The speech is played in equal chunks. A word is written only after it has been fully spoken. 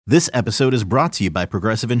This episode is brought to you by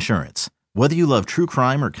Progressive Insurance. Whether you love true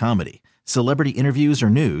crime or comedy, celebrity interviews or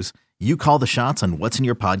news, you call the shots on what's in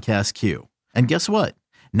your podcast queue. And guess what?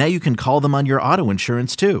 Now you can call them on your auto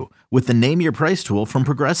insurance too with the Name Your Price tool from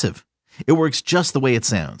Progressive. It works just the way it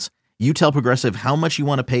sounds. You tell Progressive how much you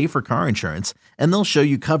want to pay for car insurance, and they'll show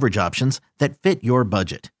you coverage options that fit your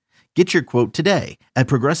budget. Get your quote today at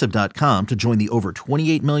Progressive.com to join the over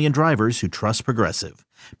 28 million drivers who trust Progressive.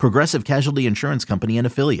 Progressive Casualty Insurance Company and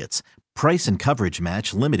Affiliates. Price and coverage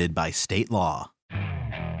match limited by state law.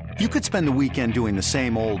 You could spend the weekend doing the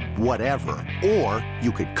same old whatever, or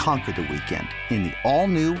you could conquer the weekend in the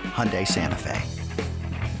all-new Hyundai Santa Fe.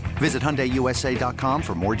 Visit HyundaiUSA.com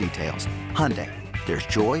for more details. Hyundai, there's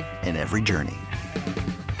joy in every journey.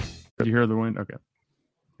 Did you hear the wind? Okay.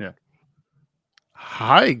 Yeah.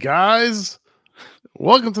 Hi, guys.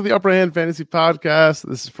 Welcome to the Upper Hand Fantasy Podcast.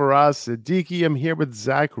 This is Faraz Siddiqui. I'm here with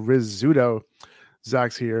Zach Rizzuto.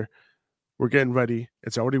 Zach's here. We're getting ready.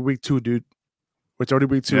 It's already week 2, dude. It's already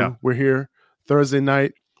week 2. Yeah. We're here Thursday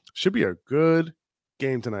night. Should be a good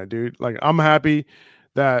game tonight, dude. Like, I'm happy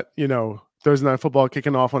that, Thursday Night Football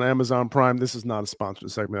kicking off on Amazon Prime. This is not a sponsored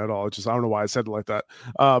segment at all. It's just, I don't know why I said it like that.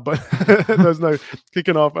 But Thursday night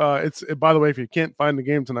kicking off. By the way, if you can't find the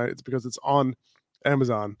game tonight, it's because it's on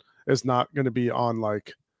Amazon. It's not going to be on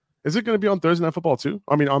is it going to be on Thursday Night Football too?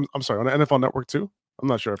 I mean, I'm sorry, on the NFL Network too? I'm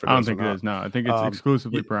not sure if it is. I don't think it is. No, I think it's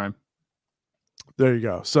exclusively Prime. There you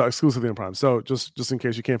go. So exclusively on Prime. So just in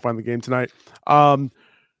case you can't find the game tonight, find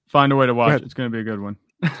a way to watch it. It's going to be a good one.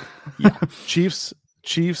 Yeah. Chiefs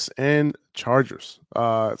and Chargers.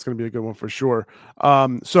 It's going to be a good one for sure.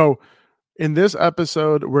 So in this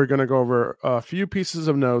episode, we're going to go over a few pieces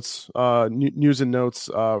of notes, news and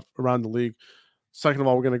notes around the league. Second of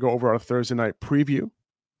all, we're going to go over our Thursday night preview,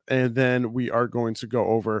 and then we are going to go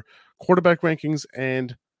over quarterback rankings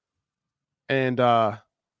and running back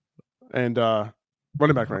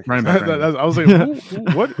rankings. I was like,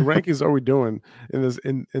 what rankings are we doing in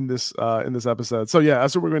this episode? So yeah,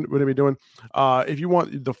 that's what we're going to be doing. If you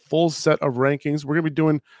want the full set of rankings, we're going to be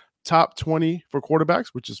doing top 20 for quarterbacks,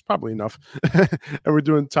 which is probably enough, and we're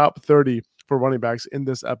doing top 30 for running backs in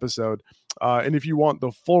this episode. And if you want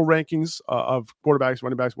the full rankings of quarterbacks,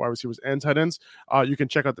 running backs, wide receivers, and tight ends, you can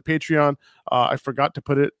check out the Patreon. I forgot to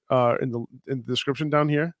put it in the description down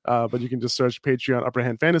here, but you can just search Patreon Upper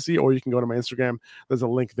Hand Fantasy, or you can go to my Instagram. There's a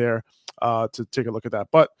link there to take a look at that.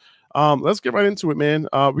 But let's get right into it, man.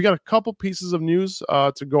 We got a couple pieces of news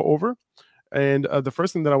to go over. And the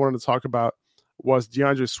first thing that I wanted to talk about was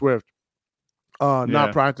DeAndre Swift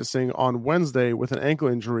not practicing on Wednesday with an ankle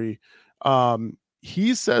injury.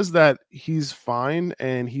 He says that he's fine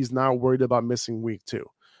and he's not worried about missing week 2.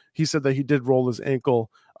 He said that he did roll his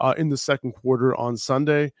ankle in the second quarter on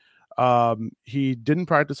Sunday. He didn't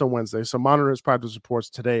practice on Wednesday, so monitor his practice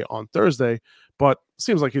reports today on Thursday, but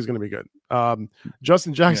seems like he's going to be good.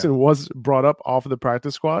 Justin Jackson was brought up off of the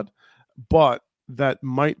practice squad, but that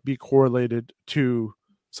might be correlated to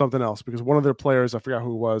something else because one of their players, I forgot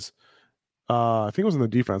who it was, I think it was in the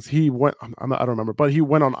defense. He went, I don't remember, but he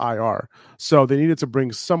went on IR. So they needed to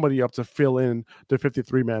bring somebody up to fill in the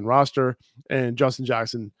 53-man roster, and Justin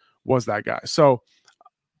Jackson was that guy. So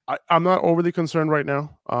I'm not overly concerned right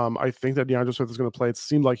now. I think that DeAndre Swift is going to play. It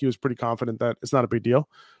seemed like he was pretty confident that it's not a big deal.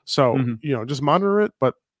 So, just monitor it,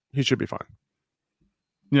 but he should be fine.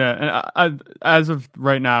 Yeah, and as of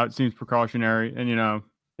right now, it seems precautionary. And,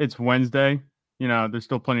 it's Wednesday. There's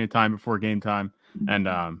still plenty of time before game time. And,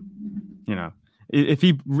 if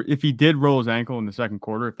he did roll his ankle in the second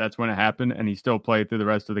quarter, if that's when it happened, and he still played through the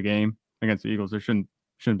rest of the game against the Eagles, there shouldn't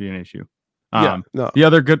be an issue. The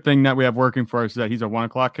other good thing that we have working for us is that he's a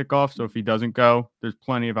 1:00 kickoff. So if he doesn't go, there's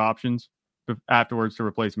plenty of options afterwards to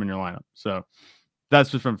replace him in your lineup. So that's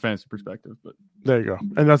just from a fantasy perspective. But there you go.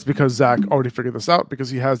 And that's because Zach already figured this out because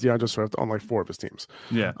he has DeAndre Swift on like 4 of his teams.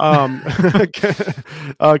 Yeah.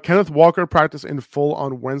 Kenneth Walker practiced in full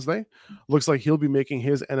on Wednesday. Looks like he'll be making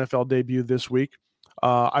his NFL debut this week.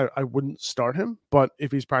 I wouldn't start him, but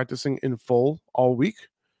if he's practicing in full all week,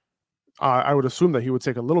 I would assume that he would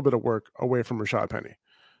take a little bit of work away from Rashad Penny.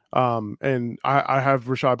 And I have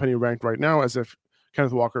Rashad Penny ranked right now as if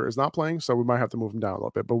Kenneth Walker is not playing, so we might have to move him down a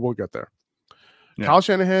little bit, but we'll get there. Yeah. Kyle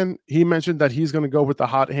Shanahan, he mentioned that he's going to go with the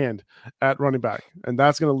hot hand at running back, and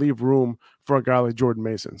that's going to leave room for a guy like Jordan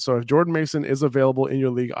Mason. So if Jordan Mason is available in your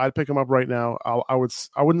league, I'd pick him up right now. I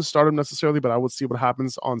wouldn't start him necessarily, but I would see what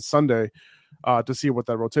happens on Sunday to see what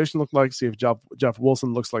that rotation looked like, see if Jeff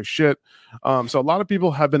Wilson looks like shit. So a lot of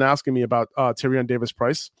people have been asking me about Tyrion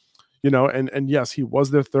Davis-Price, and yes, he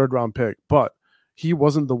was their 3rd round pick, but he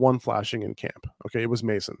wasn't the one flashing in camp. Okay, it was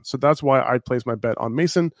Mason. So that's why I'd place my bet on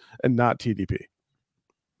Mason and not TDP.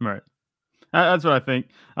 Right. That's what I think.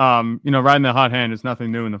 Riding the hot hand is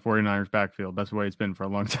nothing new in the 49ers backfield. That's the way it's been for a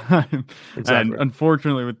long time. Exactly. And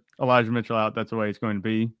unfortunately, with Elijah Mitchell out, that's the way it's going to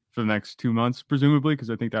be for the next 2 months, presumably, because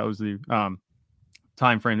I think that was the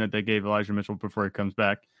time frame that they gave Elijah Mitchell before he comes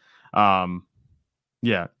back.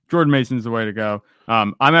 Jordan Mason's the way to go.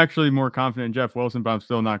 I'm actually more confident in Jeff Wilson, but I'm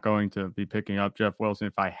still not going to be picking up Jeff Wilson.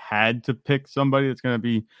 If I had to pick somebody that's going to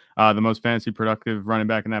be the most fantasy productive running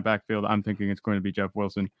back in that backfield, I'm thinking it's going to be Jeff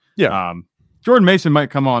Wilson. Yeah. Jordan Mason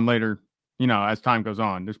might come on later, as time goes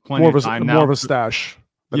on. There's plenty of time now. More of a stash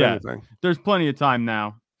than anything. There's plenty of time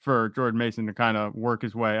now for Jordan Mason to kind of work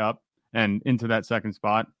his way up and into that second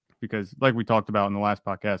spot because, like we talked about in the last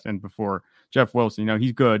podcast and before, Jeff Wilson,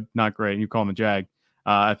 he's good, not great. You call him a Jag.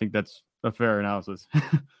 I think that's a fair analysis.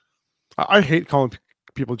 I hate calling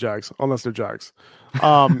people Jags unless they're Jags.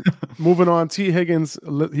 Moving on, T. Higgins,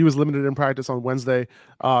 he was limited in practice on Wednesday.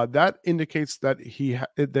 That indicates that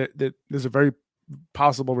that there's a very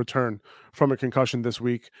possible return from a concussion this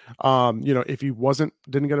week. If he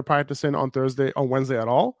didn't get a practice in on Wednesday at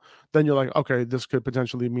all, then you're like, okay, this could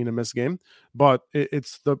potentially mean a missed game. But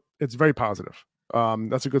it's very positive.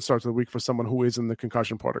 That's a good start to the week for someone who is in the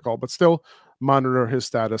concussion protocol, but still monitor his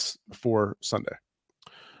status for Sunday.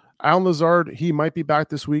 Allen Lazard, he might be back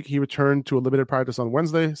this week. He returned to a limited practice on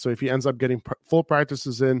Wednesday. So if he ends up getting full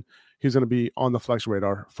practices in, he's going to be on the flex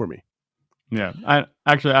radar for me. Yeah.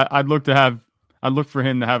 I'd look for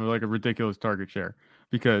him to have like a ridiculous target share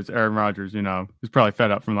because Aaron Rodgers, is probably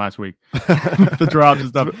fed up from last week. The drops and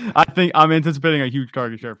stuff. I think I'm anticipating a huge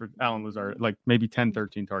target share for Allen Lazard, like maybe 10,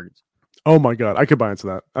 13 targets. Oh my God, I could buy into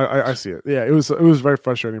that. I see it. Yeah, it was very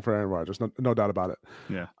frustrating for Aaron Rodgers, no doubt about it.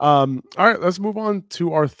 Yeah. All right, let's move on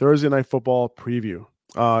to our Thursday Night Football preview.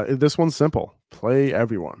 This one's simple: play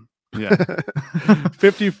everyone. Yeah.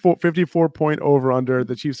 54 point over under.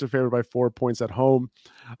 The Chiefs are favored by 4 points at home.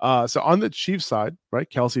 So on the Chiefs side, right,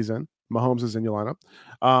 Kelsey's in, Mahomes is in your lineup.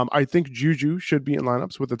 I think Juju should be in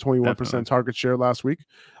lineups with a 21% target share last week,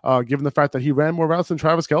 given the fact that he ran more routes than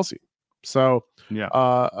Travis Kelce. So,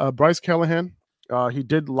 Bryce Callahan, he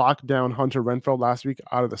did lock down Hunter Renfrow last week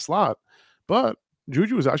out of the slot, but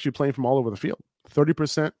Juju was actually playing from all over the field.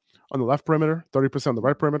 30% on the left perimeter, 30% on the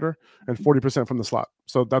right perimeter, and 40% from the slot.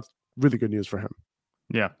 So that's really good news for him.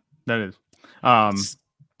 Yeah, that is. Go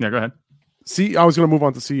ahead. I was going to move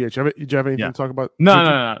on to CH. Do you have anything to talk about? No.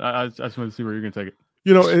 I just want to see where you're going to take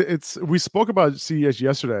it. We spoke about CH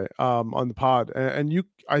yesterday on the pod, and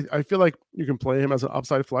I feel like you can play him as an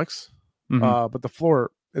upside flex. But the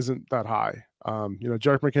floor isn't that high.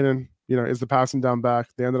 Jerick McKinnon, is the passing down back.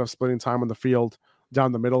 They ended up splitting time on the field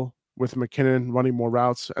down the middle with McKinnon running more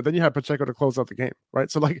routes. And then you have Pacheco to close out the game, right?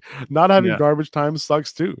 So not having garbage time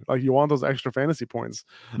sucks too. You want those extra fantasy points.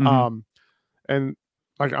 And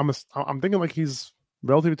I'm thinking he's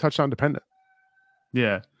relatively touchdown dependent.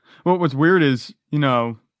 Yeah. Well, what's weird is,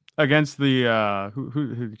 against the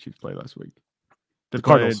who did the Chiefs play last week? The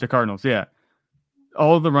Cardinals. The Cardinals, yeah.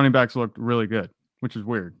 All of the running backs looked really good, which is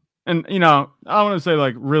weird. And, I don't want to say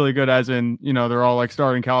really good as in, they're all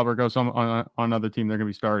starting caliber, go some on another team they're going to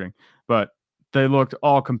be starting. But they looked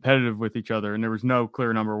all competitive with each other and there was no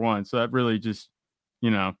clear number one. So that really just,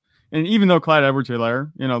 and even though Clyde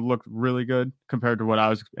Edwards-Helaire, looked really good compared to what I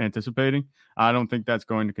was anticipating, I don't think that's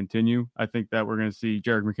going to continue. I think that we're going to see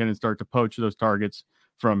Jerick McKinnon start to poach those targets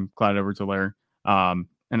from Clyde Edwards-Helaire.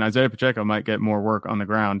 And Isaiah Pacheco might get more work on the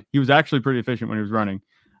ground. He was actually pretty efficient when he was running.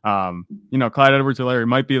 Clyde Edwards-Helaire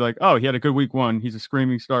might be he had a good week 1. He's a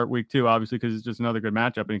screaming start week 2, obviously, because it's just another good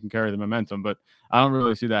matchup and he can carry the momentum. But I don't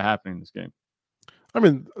really see that happening in this game. I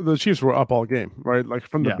mean, the Chiefs were up all game, right?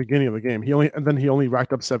 From the beginning of the game. He only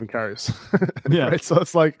racked up 7 carries. Yeah. Right? So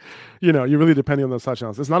it's you're really depending on those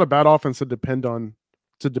touchdowns. It's not a bad offense to depend on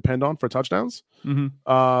for touchdowns. Mm-hmm.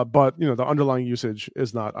 But the underlying usage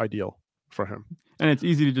is not ideal for him. And it's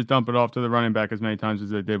easy to just dump it off to the running back as many times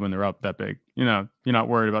as they did when they're up that big. You're not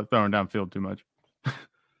worried about throwing downfield too much.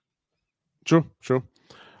 True.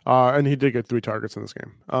 And he did get 3 targets in this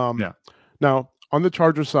game. Now, on the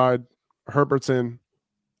Chargers side, Herbert's in.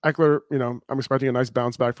 Eckler, I'm expecting a nice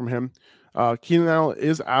bounce back from him. Keenan Allen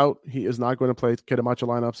is out. He is not going to play get a bunch of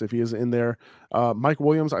lineups if he is in there. Mike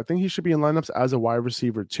Williams, I think he should be in lineups as a wide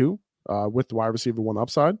receiver 2 with the wide receiver 1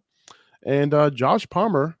 upside. And Josh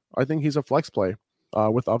Palmer, I think he's a flex play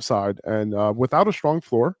with upside and without a strong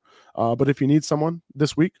floor. But if you need someone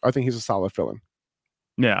this week, I think he's a solid fill-in.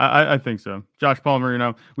 Yeah, I think so. Josh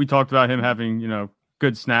Palmer, we talked about him having,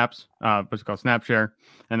 good snaps, what's it called, snap share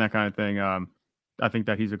and that kind of thing. I think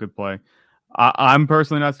that he's a good play. I'm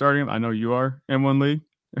personally not starting him. I know you are in one league.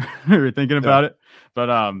 You're thinking about it. But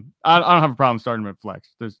I don't have a problem starting him at flex.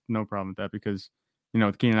 There's no problem with that because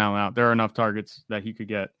with Keenan Allen out, there are enough targets that he could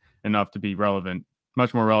get enough to be relevant,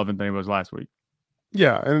 much more relevant than he was last week.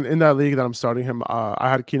 Yeah, and in that league that I'm starting him, I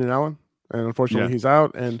had Keenan Allen, and unfortunately he's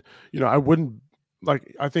out. And I wouldn't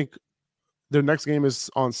I think their next game is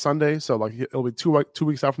on Sunday, so it'll be 2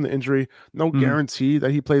 weeks out from the injury. No guarantee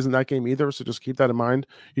that he plays in that game either, so just keep that in mind.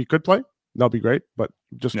 He could play, that'll be great, but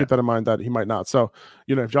just keep that in mind that he might not. So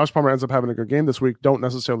if Josh Palmer ends up having a good game this week, don't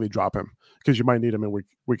necessarily drop him because you might need him in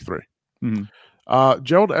week 3.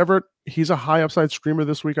 Gerald Everett, he's a high upside screamer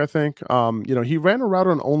this week, I think. He ran a route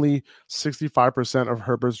on only 65% of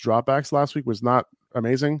Herbert's dropbacks last week, was not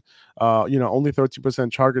amazing. Only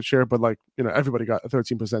 13% target share, but everybody got a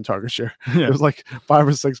 13% target share. There's 5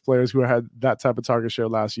 or 6 players who had that type of target share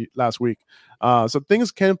last week. So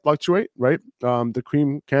things can fluctuate, right? The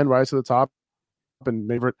cream can rise to the top, and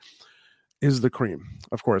favorite is the cream.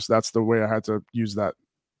 Of course, that's the way I had to use that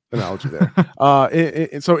analogy there.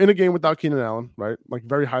 So in a game without Keenan Allen, right,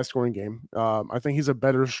 very high scoring game, I think he's a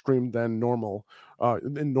better stream than normal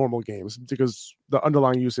in normal games because the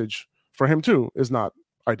underlying usage for him too is not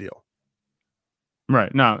ideal.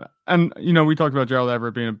 Right. No, and we talked about Gerald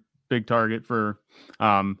Everett being a big target for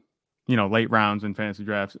late rounds in fantasy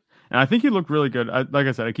drafts, and I think he looked really good. Like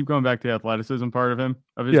I said, I keep going back to the athleticism part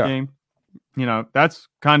of his game. That's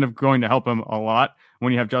kind of going to help him a lot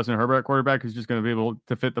when you have Justin Herbert at quarterback, who's just going to be able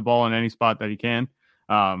to fit the ball in any spot that he can.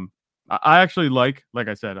 I actually like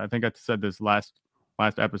I said, I think I said this last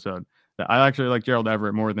episode, that I actually like Gerald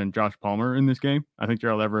Everett more than Josh Palmer in this game. I think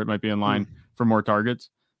Gerald Everett might be in line for more targets.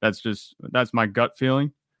 That's my gut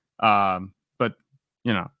feeling. But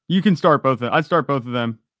you can start both of them. I'd start both of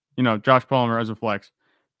them. Josh Palmer as a flex,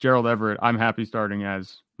 Gerald Everett, I'm happy starting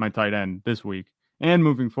as my tight end this week and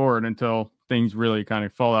moving forward until things really kind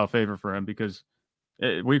of fall out of favor for him, because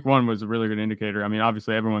week 1 was a really good indicator. I mean,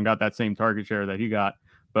 obviously everyone got that same target share that he got,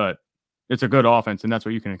 but it's a good offense, and that's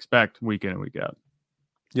what you can expect week in and week out.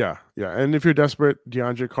 Yeah. And if you're desperate,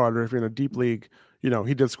 DeAndre Carter, if you're in a deep league,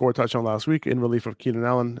 he did score a touchdown last week in relief of Keenan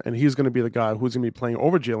Allen, and he's going to be the guy who's going to be playing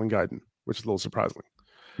over Jalen Guyton, which is a little surprising.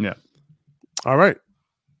 Yeah. All right.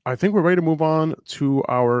 I think we're ready to move on to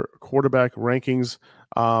our quarterback rankings.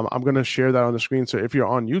 I'm going to share that on the screen. So if you're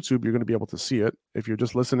on YouTube, you're going to be able to see it. If you're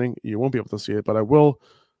just listening, you won't be able to see it, but I will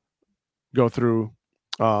go through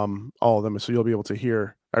all of them, so you'll be able to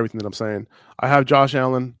hear everything that I'm saying. I have Josh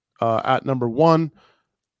Allen at number 1.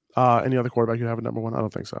 Any other quarterback you have at number 1? I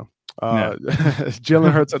don't think so.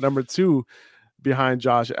 Jalen Hurts at number 2 behind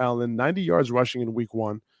Josh Allen, 90 yards rushing in week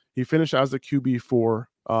 1. He finished as the QB4,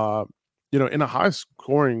 in a high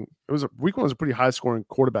scoring, week 1 was a pretty high scoring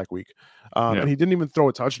quarterback week. And he didn't even throw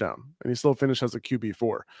a touchdown, and he still finished as a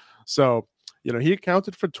QB4. So, he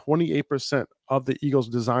accounted for 28% of the Eagles'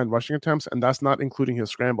 designed rushing attempts, and that's not including his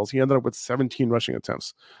scrambles. He ended up with 17 rushing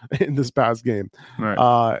attempts in this past game.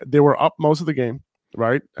 Right. They were up most of the game,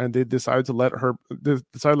 right? And they decided to let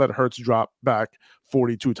Hurts drop back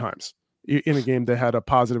 42 times in a game they had a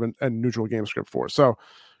positive and neutral game script for. So,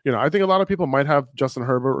 I think a lot of people might have Justin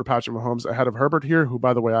Herbert or Patrick Mahomes ahead of Herbert here, who,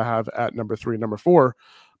 by the way, I have at number 3, number 4.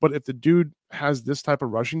 But if the dude has this type of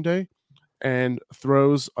rushing day and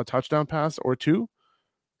throws a touchdown pass or 2,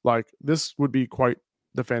 this would be quite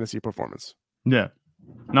the fantasy performance. Yeah.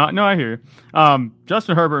 No, I hear you.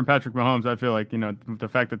 Justin Herbert and Patrick Mahomes, I feel like, the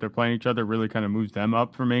fact that they're playing each other really kind of moves them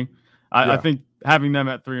up for me. I think having them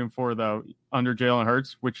at 3 and 4, though, under Jalen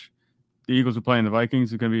Hurts, which the Eagles are playing the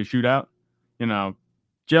Vikings, is going to be a shootout.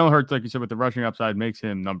 Jalen Hurts, like you said, with the rushing upside, makes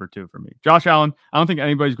him number 2 for me. Josh Allen, I don't think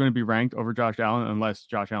anybody's going to be ranked over Josh Allen unless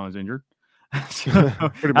Josh Allen is injured. So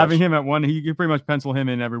having him at 1, you can pretty much pencil him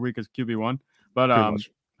in every week as QB1. But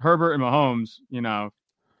Herbert and Mahomes,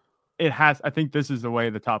 I think this is the way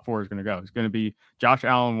the top 4 is going to go. It's going to be Josh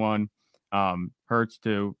Allen 1, Hurts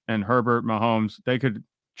 2, and Herbert, Mahomes. They could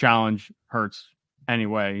challenge Hurts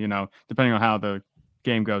anyway, depending on how the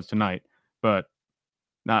game goes tonight. But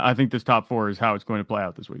I think this top 4 is how it's going to play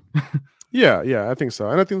out this week. Yeah, I think so.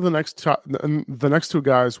 And I think the next 2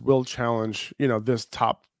 guys will challenge, this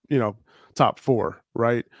top 4,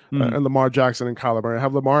 right? And Lamar Jackson and Kyler Murray. I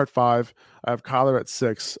have Lamar at 5. I have Kyler at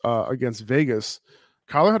 6 against Vegas.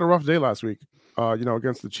 Kyler had a rough day last week,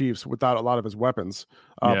 against the Chiefs without a lot of his weapons.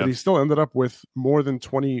 But he still ended up with more than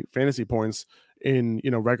 20 fantasy points in,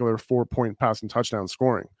 regular 4-point passing touchdown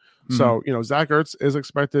scoring. So, Zach Ertz is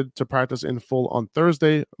expected to practice in full on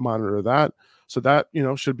Thursday. Monitor that. So that,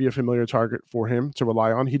 should be a familiar target for him to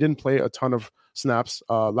rely on. He didn't play a ton of snaps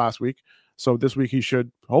last week. So this week he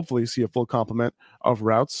should hopefully see a full complement of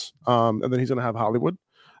routes. And then he's going to have Hollywood.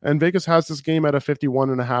 And Vegas has this game at a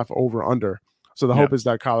 51.5 over under. So the hope is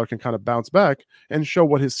that Kyler can kind of bounce back and show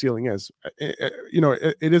what his ceiling is.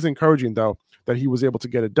 It is encouraging, though, that he was able to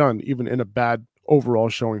get it done, even in a bad overall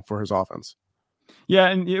showing for his offense. Yeah,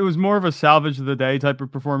 and it was more of a salvage of the day type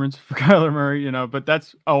of performance for Kyler Murray, but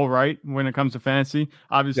that's all right when it comes to fantasy.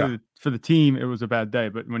 Obviously, for the team, it was a bad day,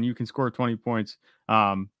 but when you can score 20 points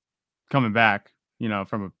coming back,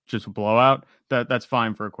 from just a blowout, that's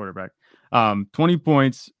fine for a quarterback. 20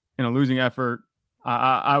 points in a losing effort,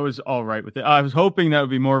 I was all right with it. I was hoping that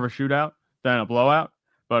would be more of a shootout than a blowout,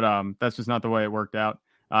 but that's just not the way it worked out.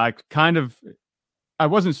 I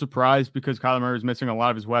wasn't surprised because Kyler Murray is missing a lot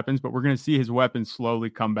of his weapons, but we're going to see his weapons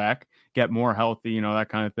slowly come back, get more healthy, that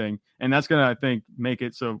kind of thing. And that's going to, I think, make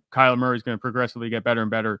it so Kyler Murray is going to progressively get better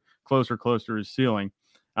and better, closer to his ceiling.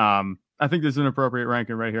 I think this is an appropriate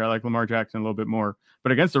ranking right here. I like Lamar Jackson a little bit more.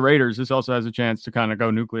 But against the Raiders, this also has a chance to kind of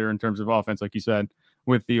go nuclear in terms of offense, like you said,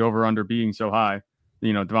 with the over-under being so high.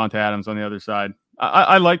 Devonta Adams on the other side.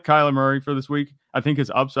 I like Kyler Murray for this week. I think his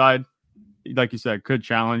upside, like you said, could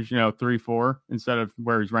challenge, 3-4 instead of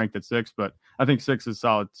where he's ranked at 6. But I think 6 is a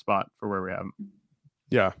solid spot for where we have him.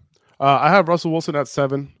 Yeah. I have Russell Wilson at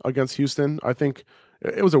 7 against Houston. I think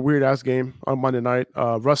it was a weird-ass game on Monday night.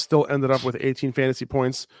 Russ still ended up with 18 fantasy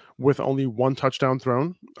points with only 1 touchdown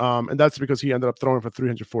thrown. And that's because he ended up throwing for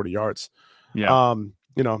 340 yards. Yeah.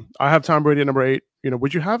 I have Tom Brady at number 8.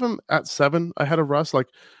 Would you have him at 7 ahead of Russ? Like,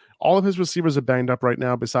 all of his receivers are banged up right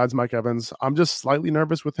now besides Mike Evans. I'm just slightly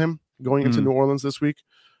nervous with him going into New Orleans this week.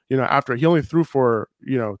 After he only threw for,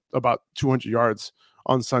 about 200 yards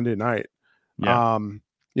on Sunday night. Yeah.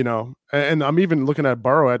 And I'm even looking at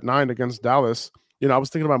Burrow at 9 against Dallas. I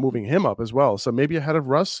was thinking about moving him up as well. So maybe ahead of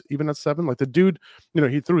Russ, even at 7. Like the dude,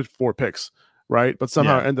 he threw 4 picks, right? But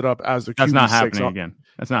somehow ended up as the QB6. That's not happening again.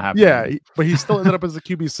 That's not happening. Yeah, but he still ended up as the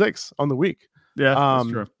QB6 on the week. Yeah, that's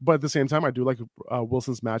true. But at the same time, I do like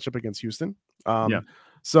Wilson's matchup against Houston.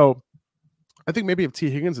 So I think maybe if T.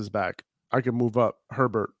 Higgins is back, I could move up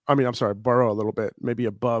Burrow a little bit, maybe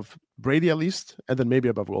above Brady at least, and then maybe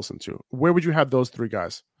above Wilson too. Where would you have those 3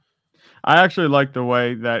 guys? I actually like the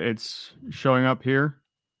way that it's showing up here.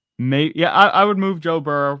 I would move Joe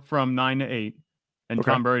Burrow from 9 to 8 and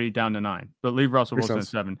Tom Brady down to 9, but leave Russell Wilson at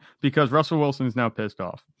 7 because Russell Wilson is now pissed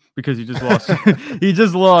off because he just lost. He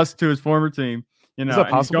just lost to his former team. Is that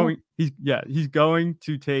possible? He's going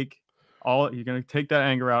to take he's going to take that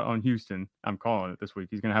anger out on Houston. I'm calling it this week.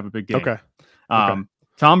 He's going to have a big game. Okay.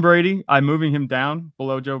 Tom Brady, I'm moving him down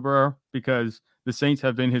below Joe Burrow because the Saints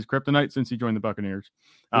have been his kryptonite since he joined the Buccaneers.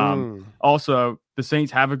 Also, the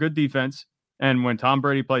Saints have a good defense. And when Tom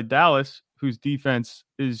Brady played Dallas, whose defense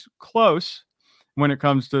is close when it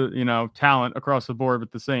comes to, talent across the board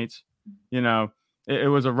with the Saints,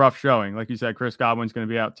 it was a rough showing. Like you said, Chris Godwin's going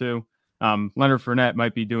to be out too. Leonard Fournette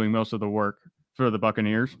might be doing most of the work for the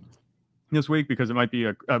Buccaneers this week because it might be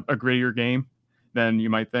a grittier game than you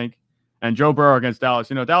might think. And Joe Burrow against Dallas,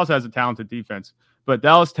 Dallas has a talented defense, but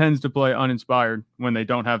Dallas tends to play uninspired when they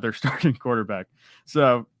don't have their starting quarterback.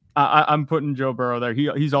 So I'm putting Joe Burrow there.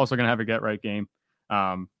 He's also going to have a get right game.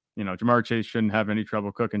 Jamar Chase shouldn't have any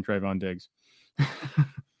trouble cooking Trayvon Diggs.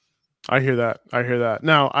 I hear that.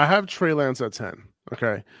 Now I have Trey Lance at 10.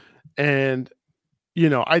 Okay. And,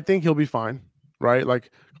 I think he'll be fine, right?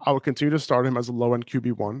 Like I will continue to start him as a low end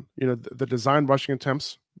QB1. The design rushing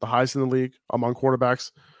attempts, the highest in the league among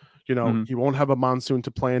quarterbacks. He won't have a monsoon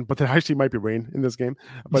to play in, but there actually might be rain in this game,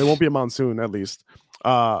 but it won't be a monsoon at least.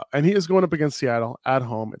 And he is going up against Seattle at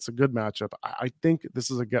home. It's a good matchup. I think this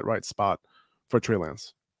is a get right spot for Trey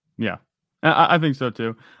Lance. Yeah, I think so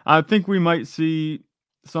too. I think we might see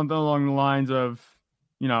something along the lines of,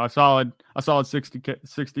 a solid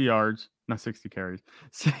 60 yards, not 60 carries,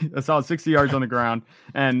 a solid 60 yards on the ground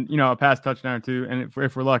and, a pass touchdown or 2. And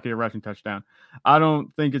if we're lucky, a rushing touchdown. I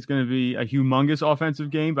don't think it's going to be a humongous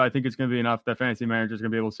offensive game, but I think it's going to be enough that fantasy managers are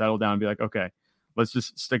going to be able to settle down and be like, okay, let's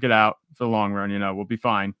just stick it out for the long run. We'll be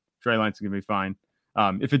fine. Trey Lance is going to be fine.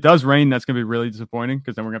 If it does rain, that's going to be really disappointing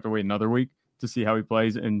because then we're going to have to wait another week to see how he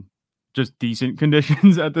plays in just decent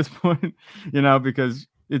conditions at this point, because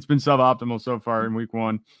it's been suboptimal so far in week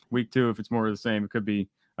 1. Week 2, if it's more of the same, it could be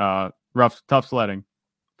rough, tough sledding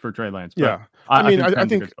for Trey Lance. But yeah. I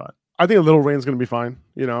think a little rain is going to be fine,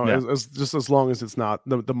 as long as it's not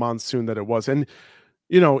the monsoon that it was. And,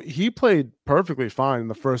 he played perfectly fine in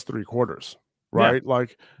the first 3 quarters, right? Yeah.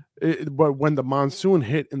 But when the monsoon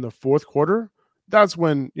hit in the 4th quarter, that's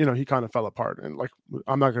when, he kind of fell apart. And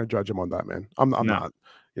I'm not going to judge him on that, man. I'm not,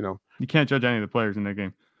 You can't judge any of the players in that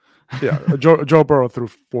game. Yeah. Joe Burrow threw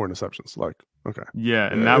 4 interceptions. Okay. Yeah.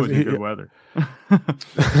 And that was in good weather.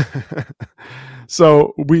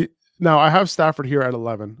 So I have Stafford here at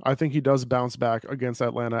 11. I think he does bounce back against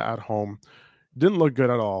Atlanta at home. didn't look good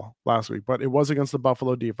at all last week, but it was against the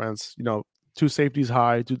Buffalo defense. You know, 2 safeties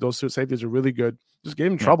high. Those 2 safeties are really good. Just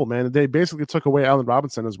gave him trouble, man. And they basically took away Allen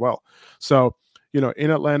Robinson as well. So, you know,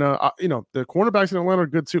 in Atlanta, you know, the cornerbacks in Atlanta are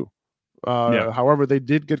good too. However, they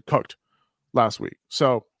did get cooked last week.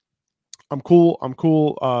 So I'm cool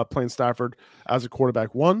playing Stafford as a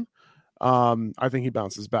quarterback 1. I think he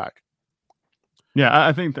bounces back. Yeah,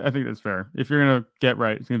 I think that's fair. If you're gonna get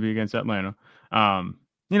right, it's gonna be against Atlanta.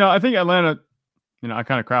 You know, I think Atlanta, you know, I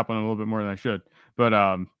kind of crap on them a little bit more than I should, but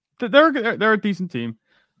they're a decent team.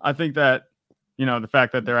 I think that, you know, the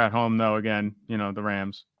fact that they're at home though, again, you know, the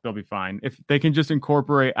Rams, they'll be fine. If they can just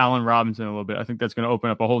incorporate Allen Robinson a little bit, I think that's going to open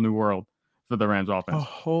up a whole new world for the Rams offense. A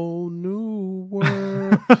whole new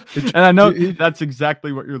world. And I know that's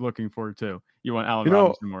exactly what you're looking for too. You want Allen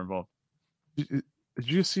Robinson more involved. Did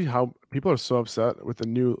you see how people are so upset with the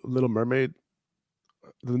new Little Mermaid?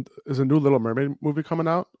 There's a new Little Mermaid movie coming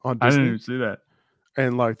out on Disney. I didn't even see that.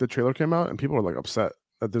 And like the trailer came out and people are like upset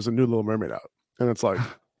that there's a new Little Mermaid out. And it's like,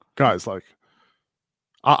 guys, like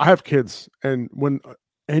I have kids, and when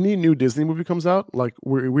any new Disney movie comes out, like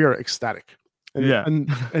we are ecstatic. And,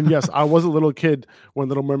 and yes, I was a little kid when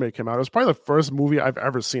Little Mermaid came out. It was probably the first movie I've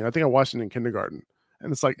ever seen. I think I watched it in kindergarten.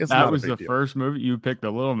 And it's like, that was the first movie you picked. The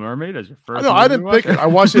Little Mermaid as your first. No, I didn't pick it. I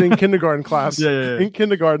watched it in kindergarten class. Yeah. In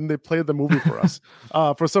kindergarten, they played the movie for us.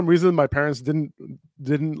 For some reason, my parents didn't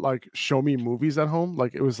like show me movies at home.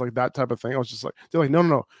 Like it was like that type of thing. I was just like, they're like,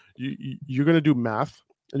 no, you're gonna do math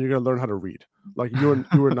and you're gonna learn how to read. Like you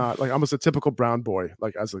were not like, I was a typical brown boy,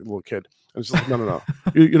 like as a little kid. And it's just like, no,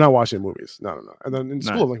 you're not watching movies. No. And then in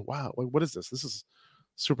school, I'm like, wow, like what is this? This is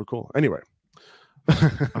super cool. Anyway,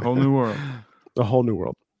 a whole new world. A whole new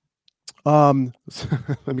world. Let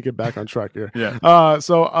me get back on track here. Yeah.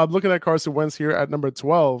 So I'm looking at Carson Wentz here at number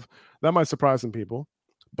 12. That might surprise some people,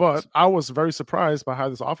 but I was very surprised by how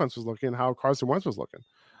this offense was looking, how Carson Wentz was looking.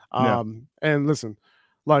 And listen,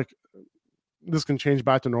 like this can change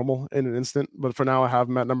back to normal in an instant, but for now I have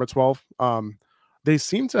him at number 12. They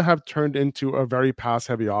seem to have turned into a very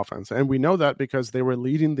pass-heavy offense, and we know that because they were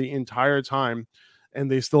leading the entire time and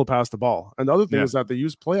they still pass the ball. And the other thing is that they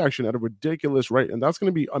use play action at a ridiculous rate, and that's going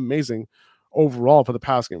to be amazing overall for the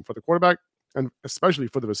pass game, for the quarterback, and especially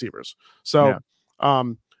for the receivers. So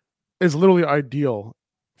it's literally ideal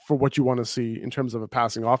for what you want to see in terms of a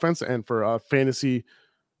passing offense and for a fantasy,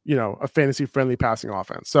 a fantasy-friendly passing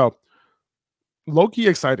offense. So low-key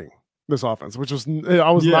exciting, this offense, which was,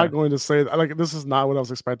 I was not going to say that. Like, this is not what I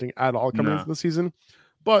was expecting at all coming into the season.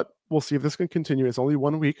 But we'll see if this can continue. It's only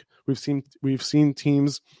 1 week. We've seen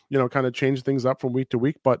teams, kind of change things up from week to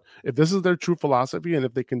week. But if this is their true philosophy, and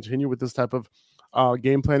if they continue with this type of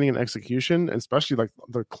game planning and execution, and especially like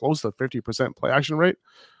they're close to 50% play action rate,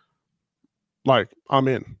 like I'm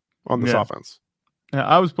in on this offense. Yeah,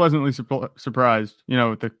 I was pleasantly surprised,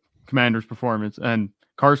 with the Commanders' performance and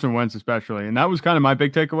Carson Wentz especially. And that was kind of my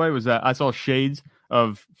big takeaway, was that I saw shades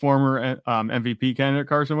of former MVP candidate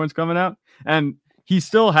Carson Wentz coming out, and he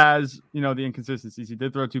still has, the inconsistencies. He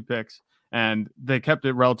did throw 2 picks, and they kept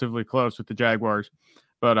it relatively close with the Jaguars.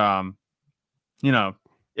 But,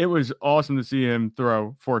 it was awesome to see him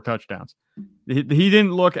throw 4 touchdowns. He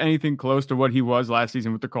didn't look anything close to what he was last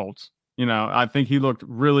season with the Colts. I think he looked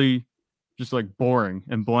really just like boring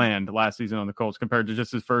and bland last season on the Colts compared to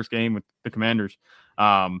just his first game with the Commanders.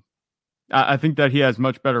 I think that he has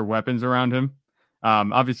much better weapons around him.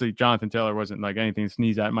 Obviously, Jonathan Taylor wasn't like anything to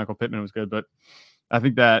sneeze at. Michael Pittman was good, but I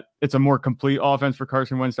think that it's a more complete offense for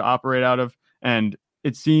Carson Wentz to operate out of. And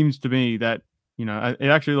it seems to me that, it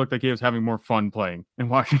actually looked like he was having more fun playing in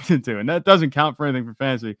Washington too. And that doesn't count for anything for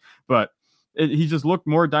fantasy, but he just looked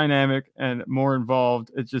more dynamic and more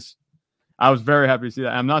involved. I was very happy to see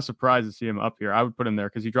that. I'm not surprised to see him up here. I would put him there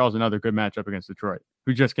because he draws another good matchup against Detroit,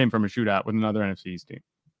 who just came from a shootout with another NFC East team.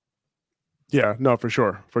 Yeah, no, for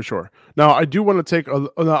sure. Now, I do want to take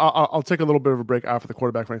I'll take a little bit of a break after the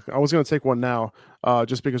quarterback ranking. I was going to take one now,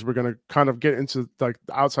 just because we're going to kind of get into like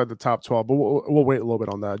outside the top 12, but we'll wait a little bit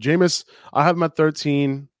on that. Jameis, I have him at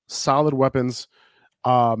 13. Solid weapons.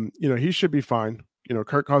 He should be fine.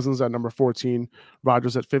 Kirk Cousins at number 14,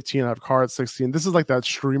 Rodgers at 15. I have Carr at 16. This is like that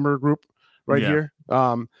streamer group right here.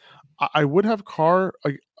 I would have Carr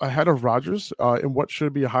ahead of Rodgers in what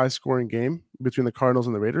should be a high-scoring game between the Cardinals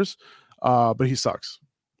and the Raiders. But he sucks.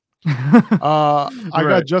 I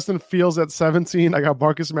got Justin Fields at 17. I got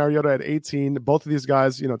Marcus Mariota at 18. Both of these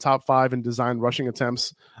guys, top 5 in design rushing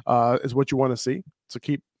attempts is what you want to see to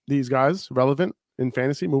keep these guys relevant in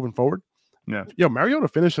fantasy moving forward. Yeah. Mariota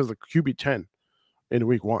finished as a QB 10 in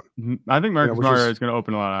week 1. I think Marcus Mariota is going to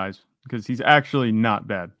open a lot of eyes because he's actually not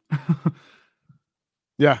bad.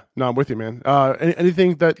 Yeah, no, I'm with you, man.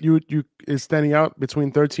 Anything that you is standing out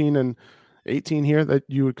between 13 and 18 here that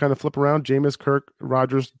you would kind of flip around? Jameis, Kirk,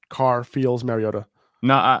 Rodgers, Carr, Fields, Mariota.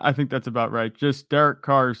 No, I think that's about right. Just Derek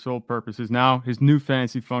Carr's sole purpose is now his new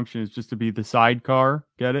fantasy function is just to be the sidecar,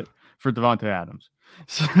 get it, for Devontae Adams.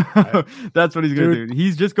 So that's what he's going to do.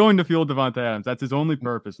 He's just going to fuel Devontae Adams. That's his only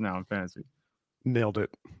purpose now in fantasy. Nailed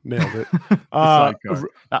it. Sidecar.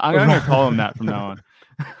 I'm going to call him that from now on.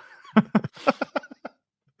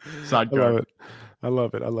 Sidecar. I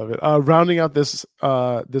love it. Rounding out this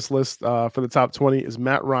list for the top 20 is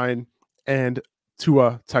Matt Ryan and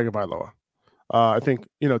Tua Tagovailoa. I think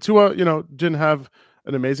Tua didn't have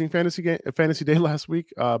an amazing fantasy day last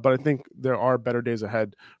week, but I think there are better days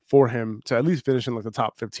ahead for him to at least finish in like the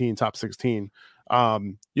top 15, top 16. He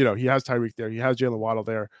has Tyreek there, he has Jalen Waddle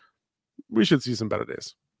there. We should see some better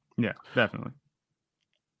days. Yeah, definitely.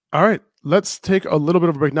 All right, let's take a little bit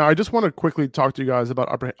of a break now. I just want to quickly talk to you guys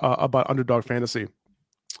about Underdog Fantasy.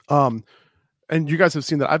 And you guys have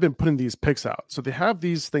seen that I've been putting these picks out. So they have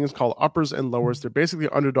these things called uppers and lowers. They're basically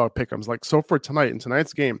underdog pick'ems. Like, so for tonight, in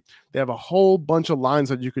tonight's game, they have a whole bunch of lines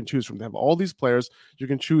that you can choose from. They have all these players. You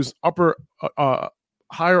can choose upper,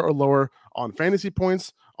 higher or lower on fantasy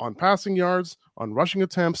points, on passing yards, on rushing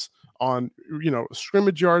attempts, on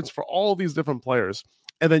scrimmage yards for all these different players.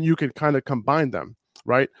 And then you can kind of combine them,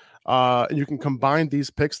 right? And you can combine these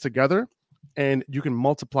picks together, and you can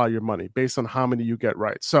multiply your money based on how many you get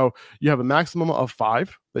right. So you have a maximum of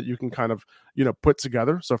 5 that you can kind of, put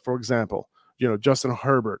together. So for example, Justin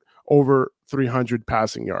Herbert over 300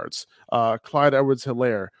 passing yards, Clyde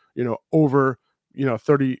Edwards-Helaire, over,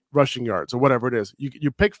 30 rushing yards or whatever it is.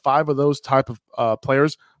 You pick 5 of those type of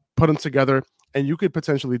players, put them together, and you could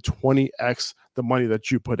potentially 20x the money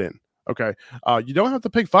that you put in. Okay. You don't have to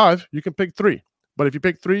pick 5. You can pick 3. But if you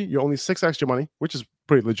pick 3, you only 6x your money, which is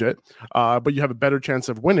pretty legit. But you have a better chance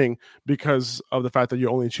of winning because of the fact that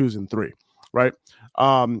you're only choosing 3, right?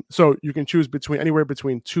 So you can choose anywhere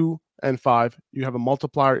between 2 and 5. You have a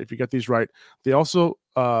multiplier if you get these right. They also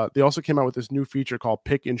came out with this new feature called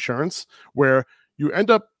Pick Insurance, where you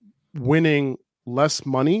end up winning less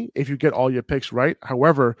money if you get all your picks right.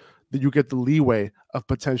 However, that you get the leeway of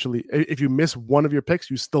potentially, if you miss one of your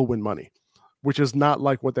picks, you still win money, which is not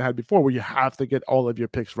like what they had before, where you have to get all of your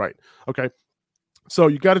picks right. Okay. So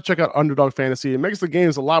you got to check out Underdog Fantasy. It makes the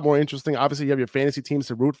games a lot more interesting. Obviously, you have your fantasy teams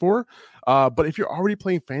to root for. But if you're already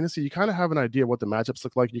playing fantasy, you kind of have an idea what the matchups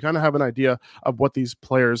look like. You kind of have an idea of what these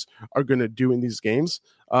players are going to do in these games.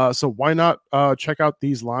 So why not check out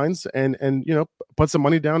these lines and put some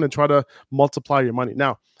money down and try to multiply your money.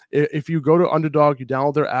 Now, if you go to Underdog, you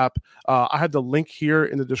download their app. I have the link here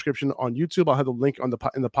in the description on YouTube. I'll have the link in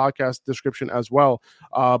the podcast description as well.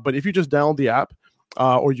 But if you just download the app,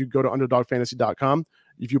 or you go to underdogfantasy.com,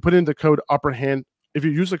 if you put in the code UPPERHAND, if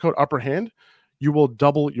you use the code UPPERHAND, you will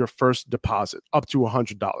double your first deposit up to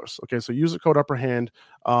 $100. Okay, so use the code UPPERHAND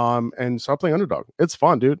and start playing Underdog. It's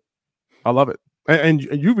fun, dude. I love it. And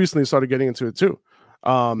you recently started getting into it too.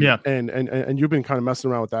 Yeah. And you've been kind of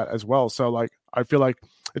messing around with that as well. So like, I feel like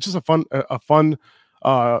it's just a fun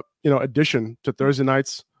addition to Thursday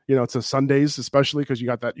nights, to Sundays, especially because you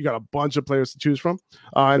got a bunch of players to choose from,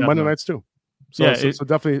 and Monday nights too. So, so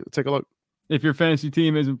definitely take a look. If your fantasy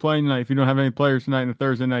team isn't playing tonight, if you don't have any players tonight in the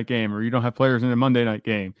Thursday night game, or you don't have players in the Monday night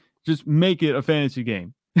game, just make it a fantasy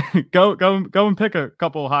game. go and pick a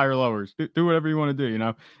couple higher lowers. Do whatever you want to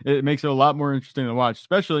do. It makes it a lot more interesting to watch,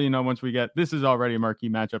 especially once we get, this is already a marquee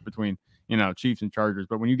matchup between Chiefs and Chargers.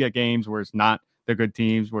 But when you get games where it's not the good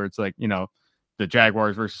teams, where it's like the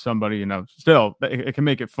Jaguars versus somebody, still it can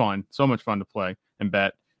make it fun. So much fun to play and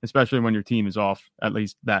bet, especially when your team is off at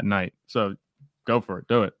least that night. So go for it.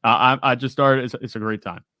 Do it. I just started. It's a great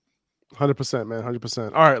time. 100%, man.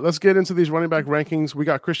 100%. All right, let's get into these running back rankings. We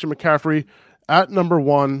got Christian McCaffrey at number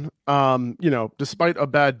 1. Despite a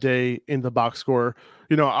bad day in the box score,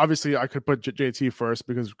 obviously I could put JT first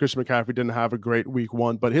because Christian McCaffrey didn't have a great week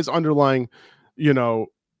 1, but his underlying,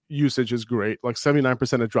 usage is great. Like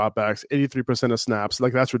 79% of dropbacks, 83% of snaps.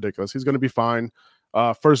 Like, that's ridiculous. He's going to be fine.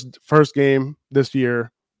 First game this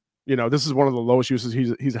year. This is one of the lowest uses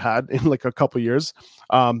he's had in like a couple of years.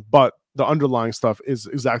 But the underlying stuff is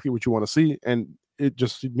exactly what you want to see, and it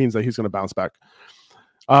just means that he's going to bounce back.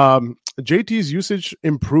 JT's usage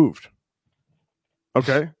improved.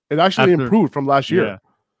 Okay, it actually improved from last year. Yeah.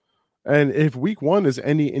 And if week 1 is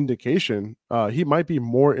any indication, he might be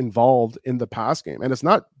more involved in the pass game. And it's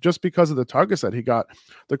not just because of the targets that he got.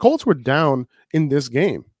 The Colts were down in this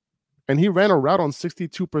game, and he ran a route on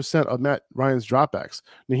 62% of Matt Ryan's dropbacks.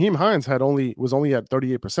 Nyheim Hines was only at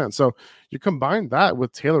 38%. So you combine that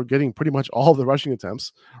with Taylor getting pretty much all of the rushing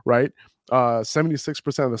attempts, right?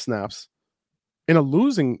 76% of the snaps in a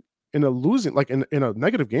losing like in a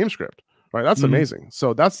negative game script, right? That's amazing.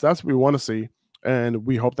 So that's what we want to see, and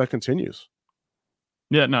we hope that continues.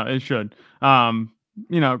 Yeah, no, it should.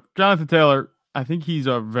 Jonathan Taylor, I think he's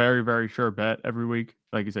a very, very sure bet every week.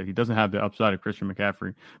 Like you said, he doesn't have the upside of Christian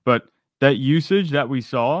McCaffrey, but that usage that we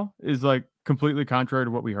saw is like completely contrary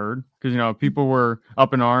to what we heard. Because, people were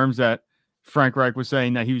up in arms that Frank Reich was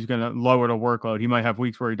saying that he was going to lower the workload. He might have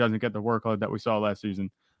weeks where he doesn't get the workload that we saw last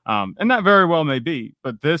season. And that very well may be,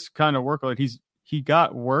 but this kind of workload, he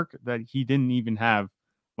got work that he didn't even have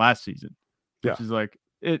last season, which is like,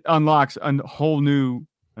 it unlocks a whole new,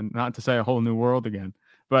 and not to say a whole new world again,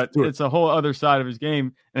 but it's a whole other side of his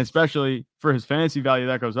game. And especially for his fantasy value,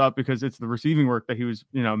 that goes up because it's the receiving work that he was,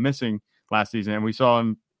 missing last season. And we saw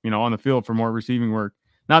him, on the field for more receiving work.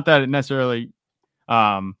 Not that it necessarily,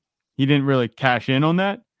 he didn't really cash in on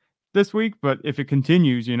that this week, but if it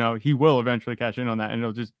continues, he will eventually cash in on that, and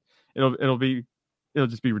it'll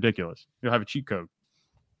just be ridiculous. You'll have a cheat code.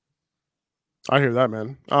 I hear that,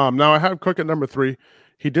 man. Now I have Cook at number 3.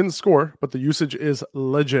 He didn't score, but the usage is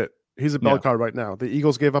legit. He's a bell cow right now. The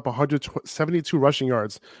Eagles gave up 172 rushing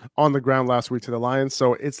yards on the ground last week to the Lions,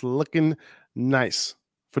 so it's looking nice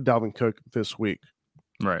for Dalvin Cook this week.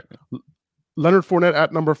 Right. Leonard Fournette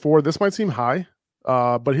at number 4. This might seem high,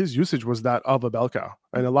 but his usage was that of a bell cow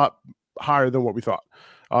and a lot higher than what we thought.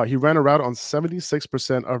 He ran a route on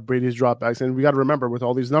 76% of Brady's dropbacks, and we got to remember with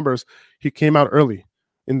all these numbers, he came out early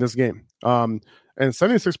in this game. And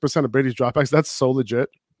 76% of Brady's dropbacks, that's so legit.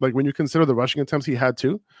 Like when you consider the rushing attempts he had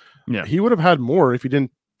too, he would have had more if he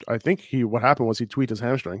didn't. I think what happened was he tweaked his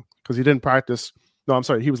hamstring because he didn't practice. No, I'm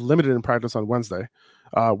sorry. He was limited in practice on Wednesday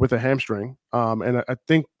with a hamstring. And I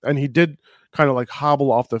think he did kind of like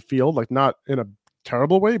hobble off the field, like not in a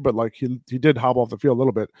terrible way, but like he did hobble off the field a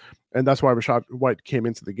little bit. And that's why Rashad White came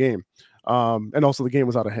into the game. And also the game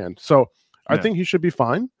was out of hand. So I think he should be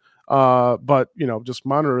fine. But just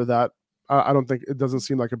monitor that. I don't think it doesn't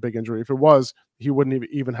seem like a big injury. If it was, he wouldn't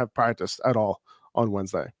even have practiced at all on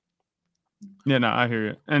Wednesday. Yeah, no, I hear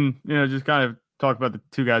you. And, just kind of talk about the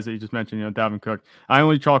two guys that you just mentioned, Dalvin Cook. I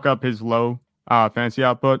only chalk up his low fantasy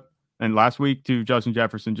output and last week to Justin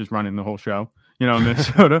Jefferson just running the whole show, in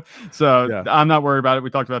Minnesota. So I'm not worried about it.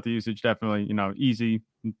 We talked about the usage, definitely, easy.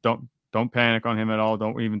 Don't panic on him at all.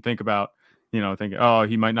 Don't even think about, thinking, oh,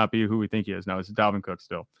 he might not be who we think he is. No, it's Dalvin Cook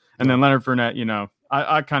still. And then Leonard Fournette,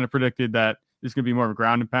 I kind of predicted that it's going to be more of a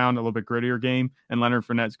ground and pound, a little bit grittier game, and Leonard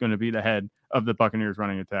Fournette's going to be the head of the Buccaneers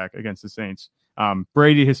running attack against the Saints.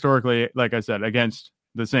 Brady historically, like I said, against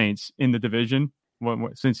the Saints in the division,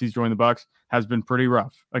 since he's joined the Bucs, has been pretty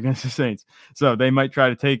rough against the Saints. So they might try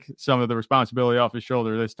to take some of the responsibility off his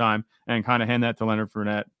shoulder this time and kind of hand that to Leonard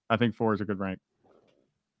Fournette. I think 4 is a good rank.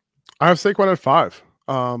 I have Saquon at 5.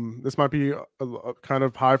 This might be a kind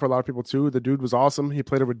of high for a lot of people too. The dude was awesome. He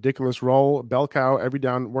played a ridiculous role, bell cow, every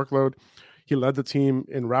down workload. He led the team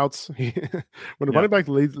in routes. When a running back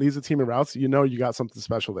leads the team in routes, you got something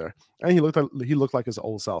special there. And he looked like his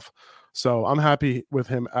old self. So I'm happy with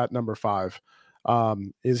him at number 5.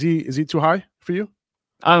 Is he too high for you?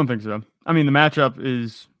 I don't think so. I mean, the matchup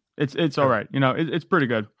it's all right. It's pretty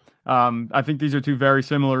good. I think these are two very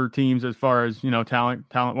similar teams as far as talent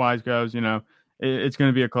wise goes. It's going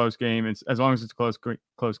to be a close game. It's as long as it's a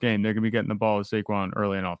close game, they're going to be getting the ball with Saquon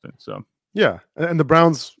early and often. So yeah, and the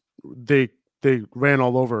Browns they ran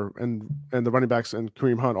all over, and the running backs and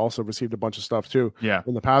Kareem Hunt also received a bunch of stuff too. Yeah,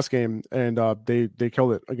 in the pass game, and they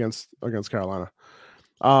killed it against Carolina.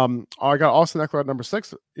 I got Austin Eckler at number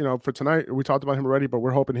 6. For tonight, we talked about him already, but we're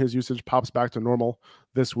hoping his usage pops back to normal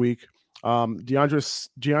this week.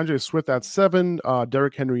 DeAndre Swift at 7,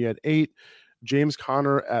 Derrick Henry at 8. James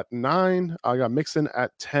Conner at 9. I got Mixon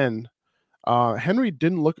at 10. Henry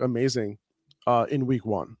didn't look amazing in week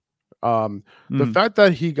 1. The fact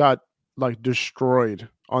that he got like destroyed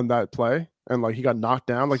on that play and like he got knocked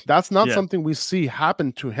down, like that's not something we see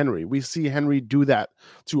happen to Henry. We see Henry do that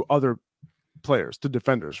to other players, to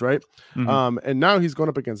defenders, right? And now he's going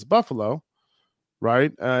up against Buffalo,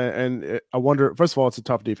 right? I wonder, first of all, it's a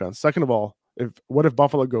tough defense. Second of all, what if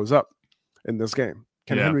Buffalo goes up in this game?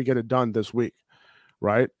 Can Henry get it done this week?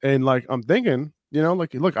 Right. And like, I'm thinking,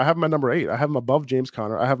 look, I have him at number 8. I have him above James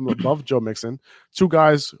Conner. I have him above Joe Mixon. 2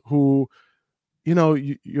 guys who,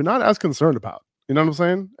 you're not as concerned about. You know what I'm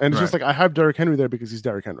saying? And it's just like, I have Derrick Henry there because he's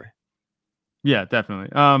Derrick Henry. Yeah, definitely.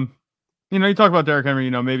 You talk about Derrick Henry,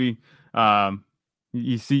 maybe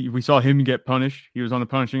we saw him get punished. He was on the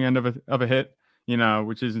punishing end of a hit,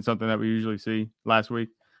 which isn't something that we usually see last week.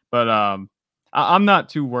 But I'm not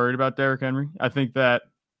too worried about Derrick Henry. I think that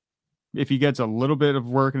if he gets a little bit of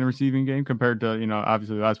work in the receiving game compared to,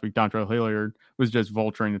 obviously last week, Dontrell Hilliard was just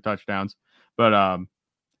vulturing the touchdowns. But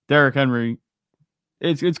Derrick Henry,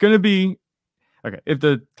 it's going to be okay. If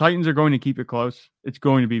the Titans are going to keep it close, it's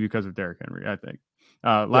going to be because of Derrick Henry, I think.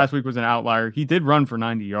 Last week was an outlier. He did run for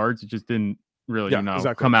 90 yards. It just didn't really,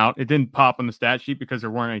 come out. It didn't pop on the stat sheet because there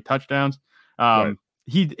weren't any touchdowns. Right.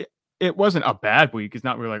 It wasn't a bad week. It's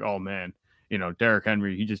not really like, oh man, Derrick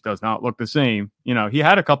Henry, he just does not look the same. He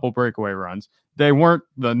had a couple breakaway runs. They weren't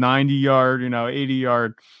the 90-yard,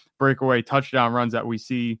 80-yard breakaway touchdown runs that we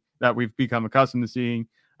see, that we've become accustomed to seeing.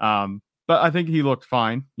 But I think he looked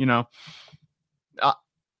fine. It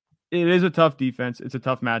is a tough defense. It's a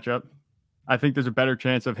tough matchup. I think there's a better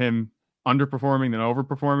chance of him underperforming than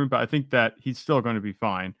overperforming, but I think that he's still going to be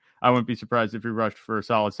fine. I wouldn't be surprised if he rushed for a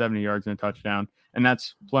solid 70 yards and a touchdown, and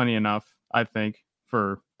that's plenty enough, I think,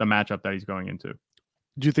 for the matchup that he's going into.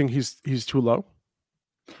 Do you think he's too low?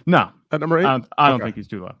 No. At number 8? I don't think he's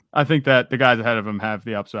too low. I think that the guys ahead of him have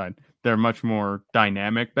the upside. They're much more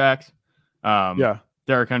dynamic backs.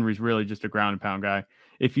 Derrick Henry's really just a ground and pound guy.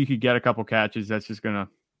 If you could get a couple catches, that's just going to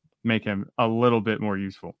make him a little bit more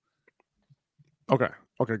useful. Okay,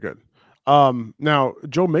 good. Now,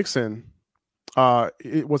 Joe Mixon,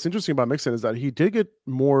 what's interesting about Mixon is that he did get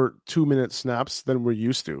more 2-minute snaps than we're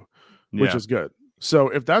used to, which is good. So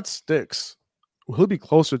if that sticks, he'll be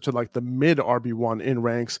closer to like the mid RB1 in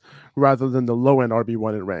ranks rather than the low end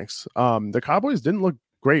RB1 in ranks. The Cowboys didn't look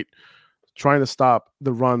great trying to stop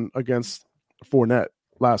the run against Fournette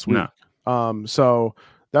last week. No. So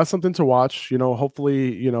that's something to watch.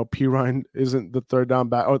 Hopefully, P. Ryan isn't the third down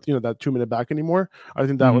back, or that 2-minute back anymore. I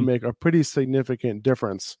think that would make a pretty significant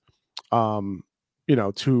difference, to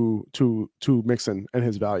Mixon and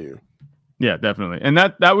his value. Yeah, definitely. And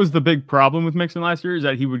that was the big problem with Mixon last year, is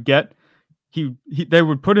that he would get they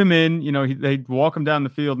would put him in, they'd walk him down the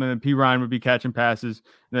field, and then P. Ryan would be catching passes.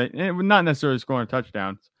 And it would not necessarily scoring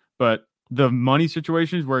touchdowns, but the money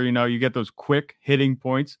situations where, you get those quick hitting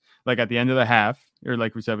points, like at the end of the half, or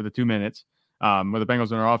like we said, with the 2 minutes, where the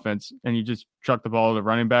Bengals are on offense, and you just chuck the ball to the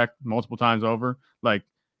running back multiple times over, like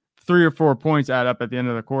 3 or 4 points add up at the end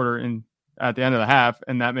of the quarter and at the end of the half,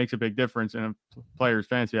 and that makes a big difference in a player's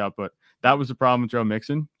fantasy output. That was the problem with Joe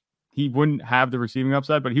Mixon. He wouldn't have the receiving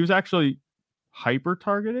upside, but he was actually hyper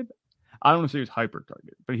targeted. I don't want to say he was hyper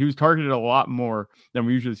targeted, but he was targeted a lot more than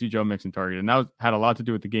we usually see Joe Mixon targeted, and that had a lot to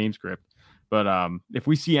do with the game script. But if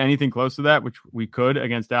we see anything close to that, which we could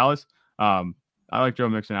against Dallas, I like Joe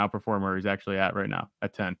Mixon outperform where he's actually at right now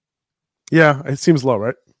at 10. Yeah, it seems low,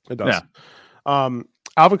 right? It does. Yeah.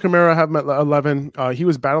 Alvin Kamara, I have him at 11. He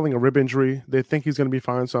was battling a rib injury. They think he's going to be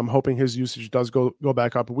fine, so I'm hoping his usage does go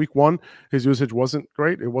back up. Week 1, his usage wasn't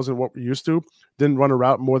great. It wasn't what we're used to. Didn't run a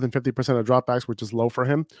route more than 50% of dropbacks, which is low for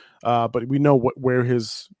him. But we know where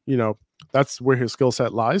his, that's where his skill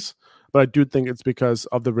set lies. But I do think it's because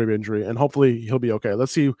of the rib injury, and hopefully he'll be okay.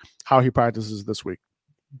 Let's see how he practices this week.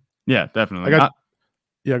 Yeah, definitely. Go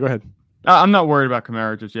ahead. I'm not worried about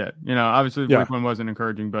Kamara just yet. Obviously week 1 wasn't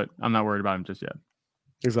encouraging, but I'm not worried about him just yet.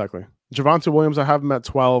 Exactly. Javonte Williams, I have him at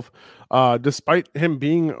 12. Despite him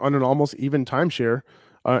being on an almost even timeshare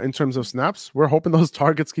in terms of snaps, we're hoping those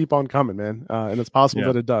targets keep on coming, man. And it's possible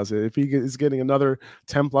that it does. If he is getting another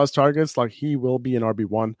 10 plus targets, like, he will be an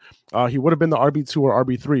RB1. He would have been the RB2 or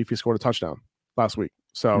RB3 if he scored a touchdown last week.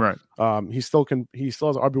 So he still has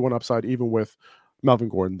RB1 upside even with Melvin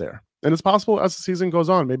Gordon there. And it's possible as the season goes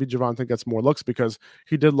on, maybe Javonte gets more looks, because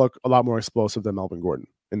he did look a lot more explosive than Melvin Gordon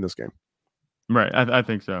in this game. Right. I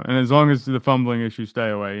think so. And as long as the fumbling issues stay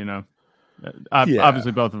away,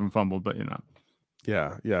 obviously both of them fumbled, but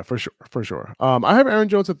Yeah, for sure. I have Aaron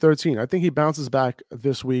Jones at 13. I think he bounces back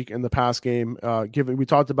this week in the pass game. Given we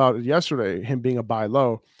talked about it yesterday, him being a buy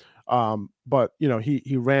low, but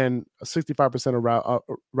he ran 65% of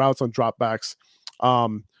routes on dropbacks.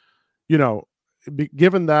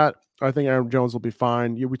 Given that, I think Aaron Jones will be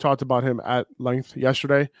fine. We talked about him at length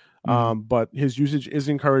yesterday, but his usage is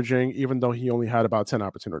encouraging, even though he only had about 10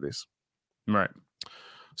 opportunities. Right.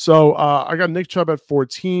 So I got Nick Chubb at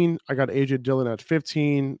 14. I got AJ Dillon at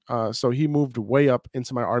 15. So he moved way up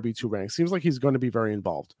into my RB2 rank. Seems like he's going to be very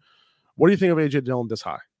involved. What do you think of AJ Dillon this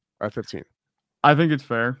high at 15? I think it's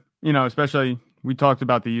fair. Especially we talked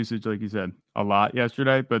about the usage, like you said, a lot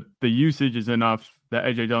yesterday, but the usage is enough that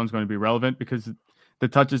AJ Dillon's going to be relevant because the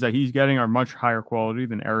touches that he's getting are much higher quality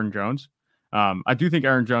than Aaron Jones. I do think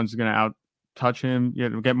Aaron Jones is going to out-touch him,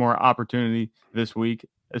 get more opportunity this week,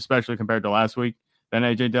 especially compared to last week, than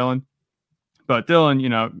AJ Dillon. But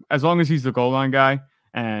Dillon, as long as he's the goal line guy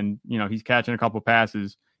and, he's catching a couple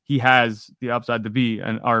passes, he has the upside to be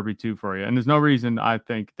an RB2 for you. And there's no reason I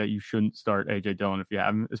think that you shouldn't start AJ Dillon if you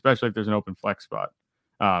have him, especially if there's an open flex spot.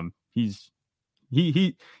 He's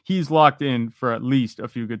locked in for at least a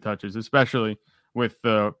few good touches, especially with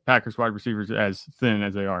the Packers wide receivers as thin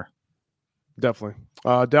as they are. Definitely.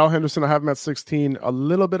 Dal Henderson, I have him at 16, a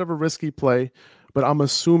little bit of a risky play, but I'm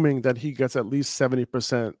assuming that he gets at least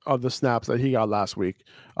 70% of the snaps that he got last week.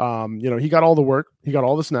 He got all the work. He got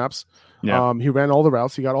all the snaps. Yeah. He ran all the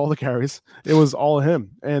routes. He got all the carries. It was all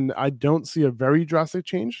him. And I don't see a very drastic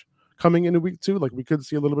change coming into week 2. Like, we could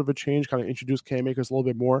see a little bit of a change, kind of introduce Cam Akers a little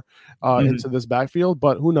bit more into this backfield,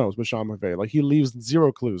 but who knows with Sean McVay? Like, he leaves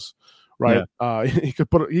zero clues. Right. Yeah. He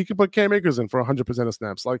could put Cam Akers in for 100% of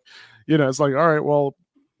snaps. Like, it's like, all right, well,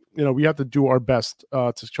 we have to do our best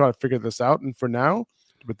to try to figure this out. And for now,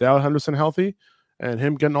 with Dal Henderson healthy and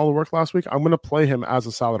him getting all the work last week, I'm going to play him as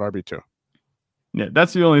a solid RB2. Yeah,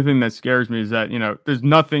 that's the only thing that scares me is that, there's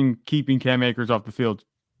nothing keeping Cam Akers off the field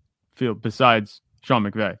besides Sean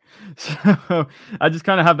McVay. So I just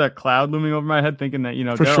kind of have that cloud looming over my head thinking that,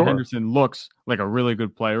 Darrell Henderson looks like a really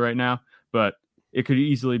good play right now, but it could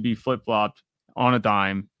easily be flip-flopped on a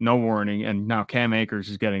dime, no warning, and now Cam Akers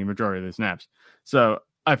is getting the majority of the snaps. So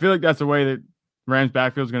I feel like that's the way that Rams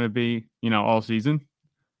backfield is going to be, all season.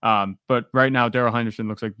 But right now, Darrell Henderson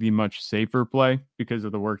looks like the much safer play because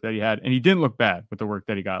of the work that he had, and he didn't look bad with the work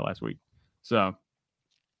that he got last week. So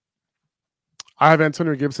I have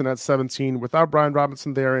Antonio Gibson at 17 without Brian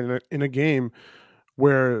Robinson there in a game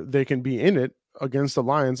where they can be in it against the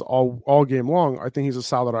Lions all game long. I think he's a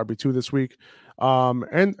solid RB2 this week.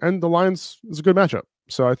 And the Lions is a good matchup.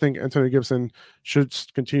 So I think Antonio Gibson should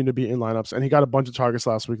continue to be in lineups, and he got a bunch of targets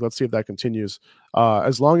last week. Let's see if that continues.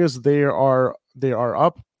 As long as they are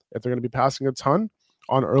up, if they're going to be passing a ton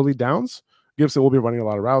on early downs, Gibson will be running a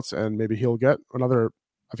lot of routes, and maybe he'll get another.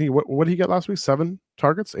 I think what did he get last week? 7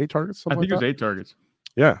 targets, 8 targets. I think it was 8 targets.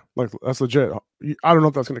 Yeah, like that's legit. I don't know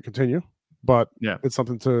if that's going to continue, but yeah, it's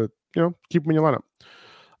something to keep him in your lineup.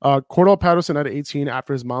 Cordell Patterson at 18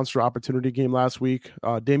 after his monster opportunity game last week.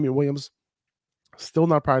 Damian Williams still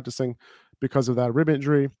not practicing because of that rib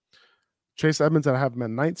injury. Chase Edmonds, I have him at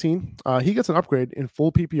 19. He gets an upgrade in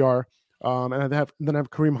full PPR, and then I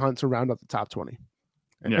have Kareem Hunt to round out the top 20.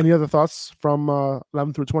 Yeah. Any other thoughts from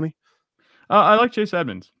 11 through 20? I like Chase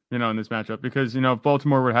Edmonds, in this matchup because, if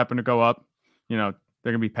Baltimore would happen to go up, they're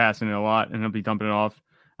going to be passing it a lot and they'll be dumping it off.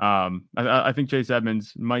 I think Chase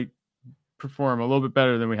Edmonds might perform a little bit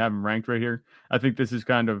better than we have him ranked right here. I think this is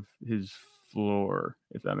kind of his floor,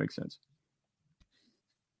 if that makes sense.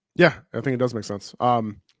 Yeah, I think it does make sense. My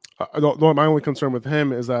only concern with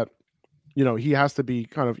him is that, he has to be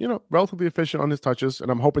kind of, relatively efficient on his touches, and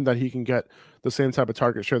I'm hoping that he can get the same type of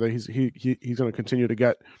target share that he's going to continue to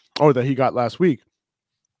get, or that he got last week.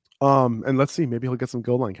 And let's see, maybe he'll get some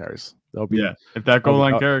goal line carries. If that goal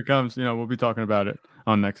line carry comes, we'll be talking about it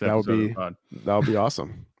on next episode. That would be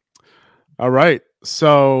awesome. All right,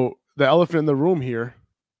 so the elephant in the room here.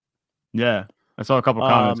 Yeah, I saw a couple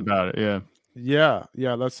comments about it. Yeah.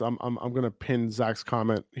 Let's. I'm gonna pin Zach's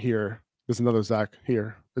comment here. There's another Zach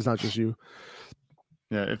here. It's not just you.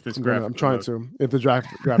 Yeah, if this I'm trying to. If the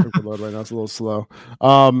graphic will load right now, it's a little slow.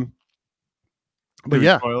 But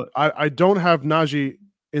yeah, I don't have Najee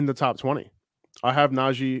in the top 20. I have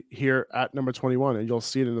Najee here at number 21, and you'll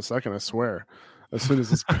see it in a second. I swear. As soon as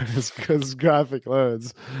this graphic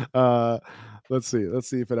loads, let's see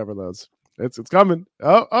if it ever loads. It's coming.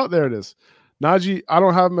 Oh, there it is. Najee, I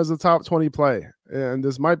don't have him as a top 20 play, and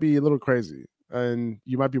this might be a little crazy. And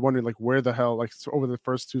you might be wondering, like, where the hell, like, over the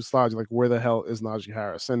first 2 slides, like, where the hell is Najee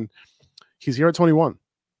Harris? And he's here at 21,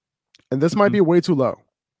 and this might be way too low.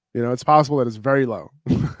 It's possible that it's very low.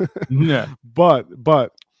 Yeah, but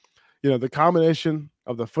the combination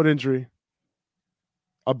of the foot injury,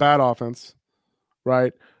 a bad offense.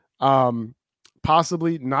 Right.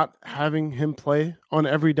 Possibly not having him play on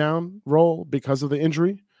every down role because of the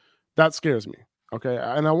injury. That scares me. Okay.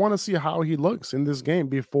 And I want to see how he looks in this game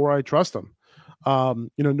before I trust him.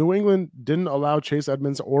 New England didn't allow Chase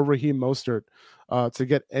Edmonds or Raheem Mostert to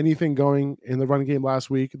get anything going in the run game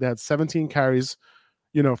last week. They had 17 carries,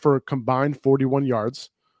 for a combined 41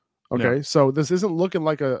 yards. Okay. Yeah. So this isn't looking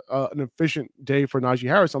like an efficient day for Najee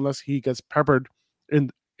Harris unless he gets peppered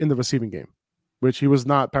in the receiving game, which he was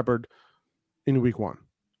not peppered in week 1.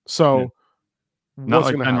 So not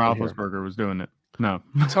like Ben Roethlisberger was doing it. No.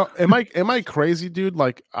 So am I crazy, dude?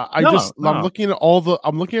 Like I'm looking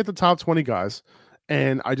at the top 20 guys,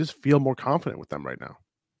 and I just feel more confident with them right now.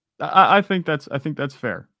 I think that's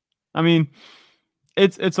fair. I mean,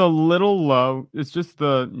 it's a little low. It's just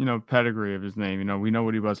the pedigree of his name. We know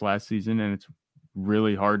what he was last season, and it's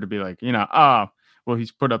really hard to be like, well,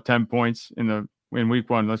 he's put up 10 points in week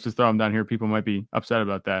 1. Let's just throw him down here. People might be upset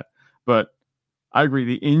about that. But I agree.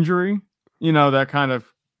 The injury, that kind of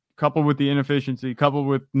coupled with the inefficiency, coupled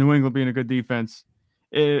with New England being a good defense,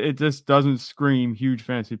 it just doesn't scream huge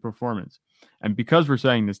fantasy performance. And because we're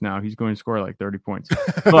saying this now, he's going to score like 30 points.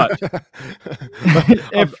 But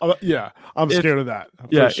I'm scared of that.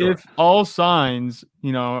 Sure. If all signs,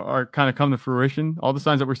 are kind of come to fruition, all the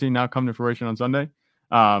signs that we're seeing now come to fruition on Sunday,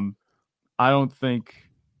 I don't think,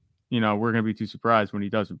 we're going to be too surprised when he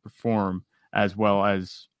doesn't perform as well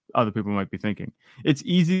as other people might be thinking. It's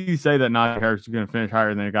easy to say that Najee Harris is going to finish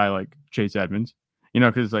higher than a guy like Chase Edmonds,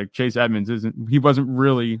 because like Chase Edmonds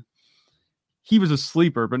he was a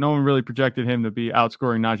sleeper, but no one really projected him to be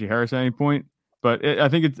outscoring Najee Harris at any point. But I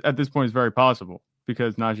think it's at this point it's very possible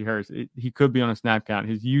because Najee Harris, he could be on a snap count.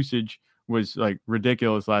 His usage was like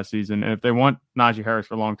ridiculous last season. And if they want Najee Harris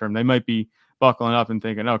for long term, they might be buckling up and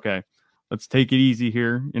thinking, okay, let's take it easy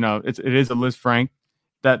here. It is a Liz Frank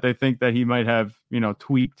that they think that he might have,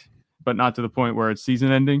 tweaked, but not to the point where it's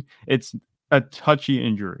season ending. It's a touchy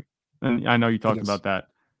injury. And I know you talked about that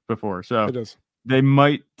before. So it is. They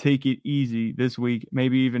might take it easy this week,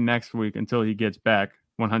 maybe even next week until he gets back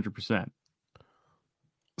 100%.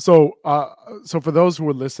 So for those who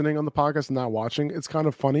are listening on the podcast and not watching, it's kind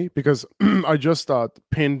of funny because I just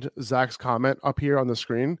pinned Zach's comment up here on the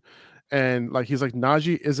screen, and like he's like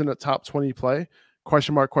Najee isn't a top 20 play ?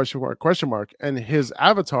 And his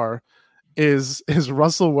avatar is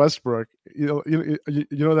Russell Westbrook. You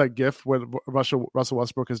know that GIF when Russell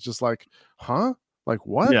Westbrook is just like, huh? Like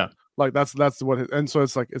what? Yeah. Like that's what and so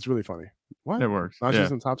it's like it's really funny. What? It works.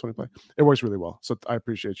 Najee's in top 20 play. It works really well. So I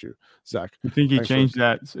appreciate you, Zach. You think he changed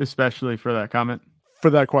that especially for that comment? For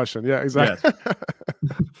that question. Yeah, exactly.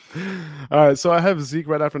 Yes. All right. So I have Zeke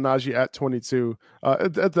right after Najee at 22.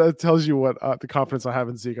 It tells you what the confidence I have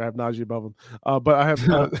in Zeke. I have Najee above him. But I have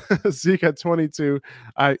Zeke at 22.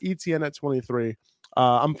 I have ETN at 23.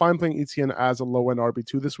 I'm fine playing ETN as a low end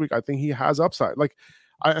RB2 this week. I think he has upside. Like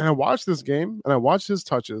I watched this game and I watched his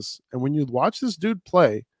touches. And when you watch this dude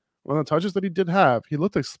play, one of the touches that he did have, he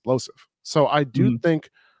looked explosive. So I do think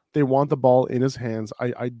they want the ball in his hands.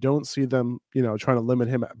 I don't see them, trying to limit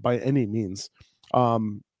him by any means.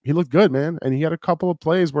 He looked good, man. And he had a couple of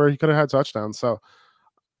plays where he could have had touchdowns. So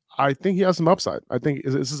I think he has some upside. I think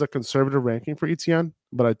this is a conservative ranking for ETN,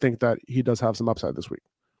 but I think that he does have some upside this week.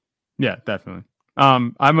 Yeah, definitely.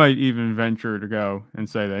 I might even venture to go and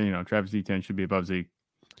say that, Travis Etienne should be above Zeke.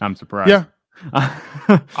 I'm surprised. Yeah.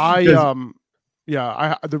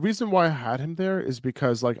 The reason why I had him there is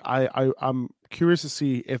because like I'm curious to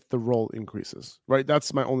see if the role increases, right?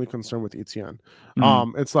 That's my only concern with ETN.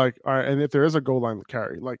 It's like, all right, and if there is a goal line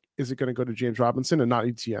carry, like, is it going to go to James Robinson and not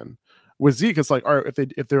ETN? With Zeke, it's like, all right,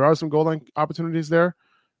 if there are some goal line opportunities there,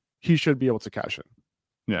 he should be able to cash in.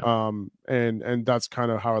 Yeah. And that's kind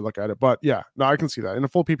of how I look at it. But yeah, no, I can see that in a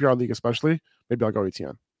full PPR league, especially. Maybe I'll go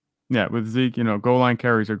ETN. Yeah, with Zeke, goal line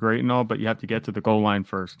carries are great and all, but you have to get to the goal line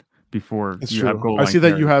first before have goal line. I see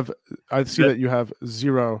that you have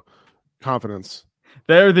zero confidence.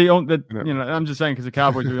 They're the only I'm just saying because the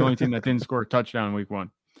Cowboys are the only team that didn't score a touchdown in week 1.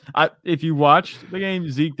 If you watched the game,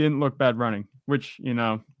 Zeke didn't look bad running, which,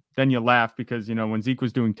 then you laugh because, when Zeke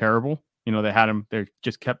was doing terrible, they had him, they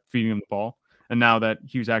just kept feeding him the ball. And now that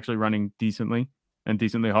he was actually running decently and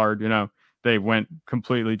decently hard, they went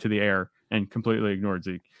completely to the air and completely ignored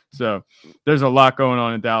Zeke. So there's a lot going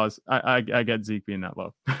on in Dallas. I get Zeke being that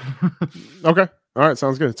low. Okay. All right.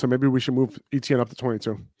 Sounds good. So maybe we should move ETN up to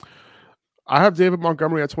 22. I have David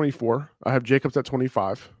Montgomery at 24. I have Jacobs at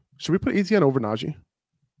 25. Should we put ETN over Najee?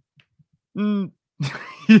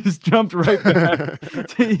 He just jumped right back to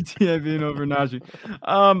ETN being over Najee.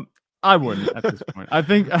 I wouldn't at this point. I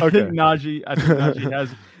think Najee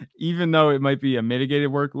has, even though it might be a mitigated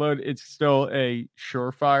workload, it's still a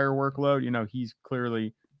surefire workload. He's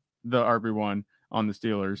clearly the RB1 on the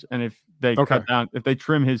Steelers. And if they cut down, if they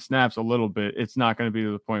trim his snaps a little bit, it's not going to be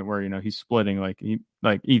to the point where, he's splitting like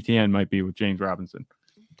ETN might be with James Robinson.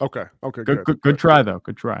 Okay. Good try though.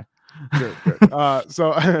 Good try. Good.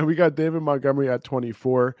 So we got David Montgomery at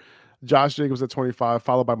 24, Josh Jacobs at 25,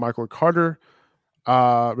 followed by Michael Carter,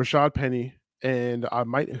 Rashad Penny, and I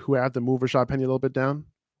might have to move Rashad Penny a little bit down.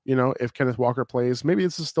 If Kenneth Walker plays, maybe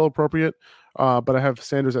this is still appropriate. But I have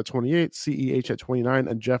Sanders at 28, CEH at 29,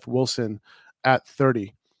 and Jeff Wilson at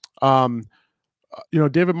 30.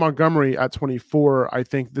 David Montgomery at 24, I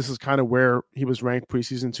think this is kind of where he was ranked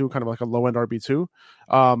preseason too, kind of like a low end RB2.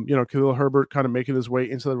 Khalil Herbert kind of making his way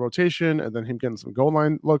into the rotation and then him getting some goal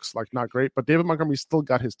line looks like not great, but David Montgomery still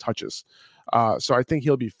got his touches. So I think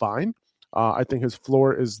he'll be fine. I think his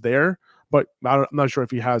floor is there, but I'm not sure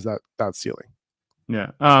if he has that ceiling.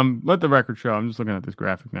 Yeah. Let the record show. I'm just looking at this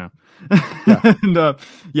graphic now. Yeah.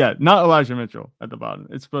 And not Elijah Mitchell at the bottom.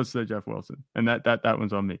 It's supposed to say Jeff Wilson, and that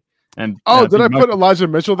one's on me. And did I put Elijah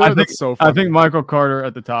Mitchell there? That's so funny. I think Michael Carter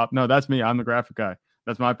at the top. No, that's me. I'm the graphic guy.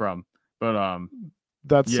 That's my problem. But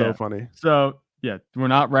that's so funny. So yeah, we're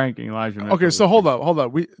not ranking Elijah Mitchell. Okay, so hold up.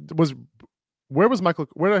 Where was Michael?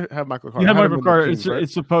 Where did I have Michael Carter? You have Michael Carter. Kings, right?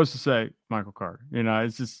 It's supposed to say Michael Carter.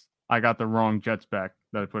 It's just I got the wrong Jets back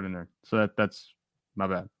that I put in there. So that's my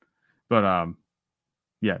bad. But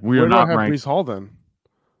yeah, we Where are not did I have ranked. Breece Hall then?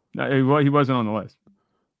 No, he wasn't on the list.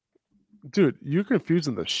 Dude, you're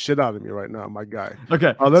confusing the shit out of me right now, my guy.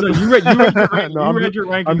 Okay, so you read your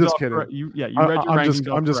rankings. I'm just kidding. You read your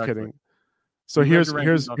rankings. I'm just kidding. So here's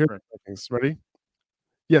rankings. Ready?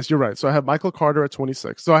 Yes, you're right. So I have Michael Carter at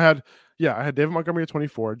 26. So I had David Montgomery at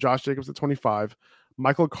 24, Josh Jacobs at 25,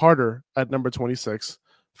 Michael Carter at number 26,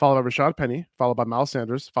 followed by Rashad Penny, followed by Miles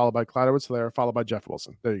Sanders, followed by Clyde Edwards-Helaire, followed by Jeff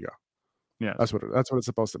Wilson. There you go. Yeah, that's what it's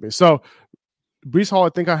supposed to be. So Breece Hall, I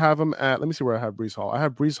think I have him at. Let me see where I have Breece Hall. I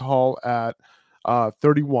have Breece Hall at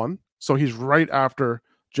 31. So he's right after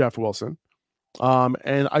Jeff Wilson.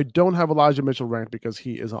 And I don't have Elijah Mitchell ranked because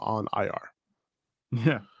he is on IR.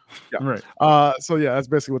 Yeah. Right. So yeah, that's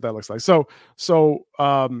basically what that looks like. So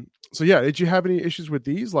yeah, did you have any issues with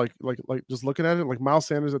these? Like just looking at it, like Miles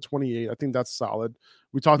Sanders at 28, I think that's solid.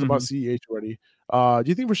 We talked about CEH already. Do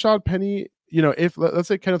you think Rashad Penny, if let's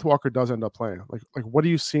say Kenneth Walker does end up playing, like what are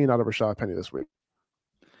you seeing out of Rashad Penny this week?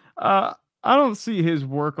 I don't see his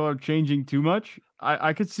workload changing too much.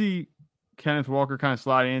 I could see Kenneth Walker kind of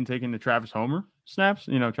sliding in, taking the Travis Homer snaps.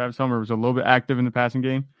 Travis Homer was a little bit active in the passing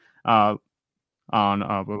game. On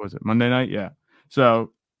what was it, Monday night? Yeah.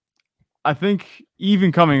 So I think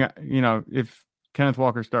even coming, if Kenneth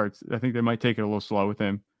Walker starts, I think they might take it a little slow with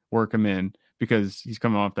him, work him in because he's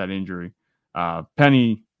coming off that injury.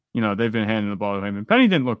 Penny, they've been handing the ball to him, and Penny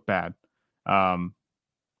didn't look bad.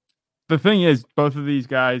 The thing is, both of these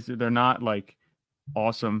guys, they're not like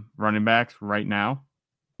awesome running backs right now,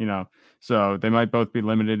 so they might both be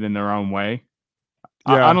limited in their own way.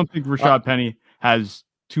 Yeah. I don't think Rashad Penny has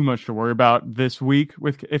too much to worry about this week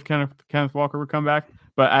if Kenneth Walker would come back.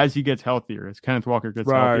 But as he gets healthier, as Kenneth Walker gets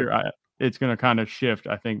healthier, it's going to kind of shift,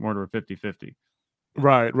 I think, more to a 50-50.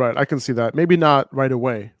 Right. I can see that. Maybe not right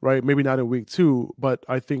away, right? Maybe not in week 2, but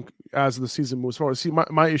I think as the season moves forward. See,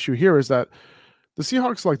 my issue here is that the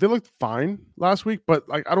Seahawks, they looked fine last week, but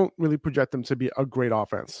I don't really project them to be a great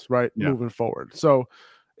offense, right? Yeah. Moving forward. So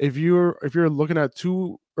if you're looking at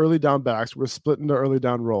 2 early down backs, we're splitting the early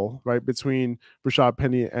down role, right, between Rashad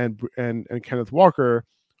Penny and Kenneth Walker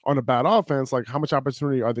on a bad offense. Like, how much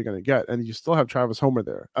opportunity are they going to get? And you still have Travis Homer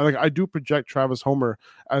there. I do project Travis Homer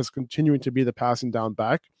as continuing to be the passing down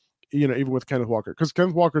back, even with Kenneth Walker, because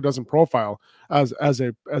Kenneth Walker doesn't profile as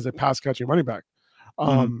a pass catching running back.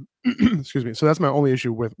 Excuse me. So that's my only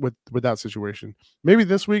issue with that situation. Maybe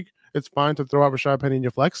this week it's fine to throw out Rashad Penny in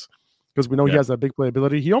your flex, because we know he has that big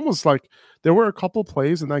playability. He almost there were a couple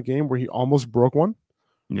plays in that game where he almost broke one.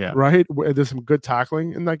 Yeah. Right. There's some good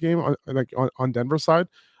tackling in that game on Denver's side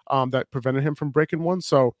that prevented him from breaking one.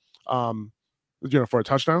 So, for a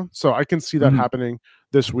touchdown. So I can see that happening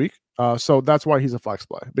this week. So that's why he's a flex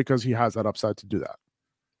play, because he has that upside to do that.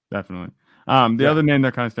 Definitely. The other name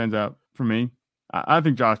that kind of stands out for me, I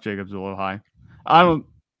think Josh Jacobs is a little high. I'm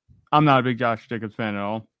not a big Josh Jacobs fan at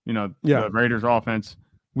all. The Raiders offense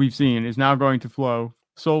we've seen is now going to flow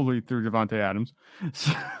solely through Devontae Adams.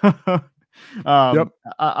 So,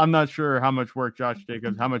 I'm not sure how much work Josh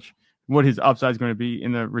Jacobs, what his upside is going to be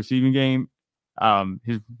in the receiving game.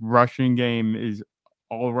 His rushing game is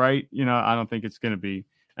all right. I don't think it's going to be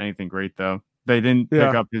anything great, though. They didn't pick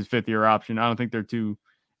up his 5th-year option. I don't think they're too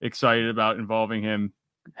excited about involving him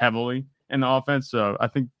heavily in the offense. So I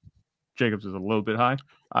think Jacobs is a little bit high.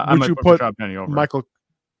 I might put Rashad Penny over Michael.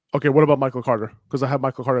 Okay, what about Michael Carter? Because I have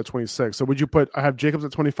Michael Carter at 26. So would you put? I have Jacobs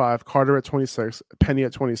at 25, Carter at 26, Penny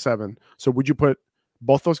at 27. So would you put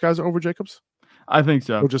both those guys over Jacobs? I think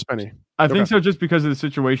so. Or just Penny? I think so, just because of the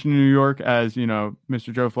situation in New York. As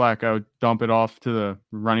Mr. Joe Flacco dump it off to the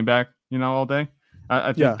running back, all day.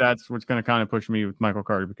 I think that's what's going to kind of push me with Michael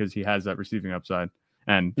Carter, because he has that receiving upside,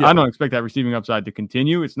 and I don't expect that receiving upside to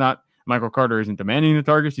continue. It's not Michael Carter isn't demanding the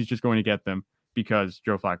targets; he's just going to get them because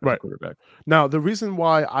Joe Flacco is the quarterback. Now, the reason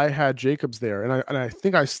why I had Jacobs there, and I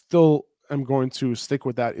think I still am going to stick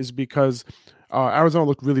with that, is because Arizona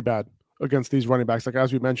looked really bad against these running backs. Like,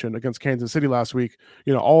 as we mentioned, against Kansas City last week,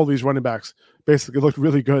 all these running backs basically looked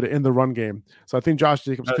really good in the run game. So I think Josh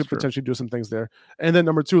Jacobs could potentially do some things there. And then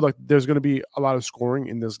number 2, there's going to be a lot of scoring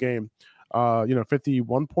in this game.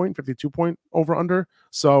 51 point, 52 point over under.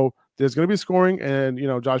 So there's going to be scoring, and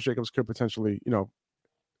Josh Jacobs could potentially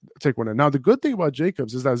take one in. Now, the good thing about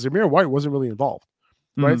Jacobs is that Zamir White wasn't really involved,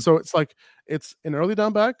 right? So it's like it's an early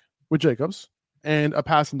down back with Jacobs and a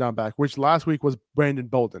passing down back, which last week was Brandon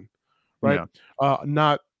Bolden, right? Yeah.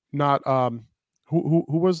 Who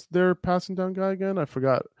was their passing down guy again? I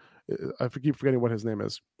forgot. I keep forgetting what his name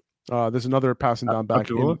is. There's another passing down back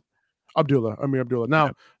in Amir Abdullah.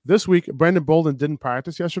 Now, this week, Brandon Bolden didn't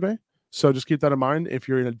practice yesterday. So just keep that in mind if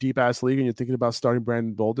you're in a deep ass league and you're thinking about starting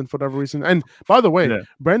Brandon Bolden for whatever reason. And by the way,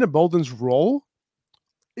 Brandon Bolden's role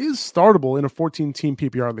is startable in a 14-team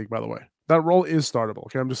PPR league, by the way. That role is startable.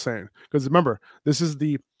 Okay, I'm just saying. Because remember, this is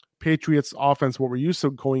the Patriots offense, what we're used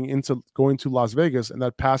to going to Las Vegas, and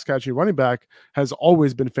that pass catching running back has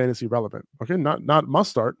always been fantasy relevant. Okay, not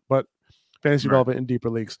must start, but fantasy relevant in deeper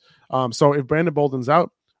leagues. So if Brandon Bolden's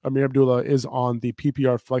out, Amir Abdullah is on the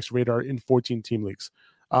PPR flex radar in 14-team leagues.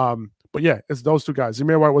 But yeah, it's those two guys.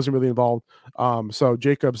 Zamir White wasn't really involved. So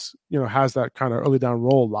Jacobs, has that kind of early down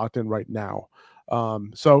role locked in right now.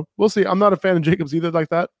 So we'll see. I'm not a fan of Jacobs either like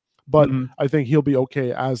that, but I think he'll be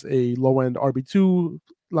okay as a low end RB2,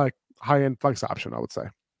 like high end flex option, I would say.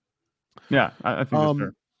 Yeah, I think that's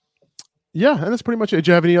fair. Yeah, and that's pretty much it.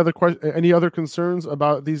 Do you have any other concerns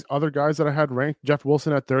about these other guys that I had ranked? Jeff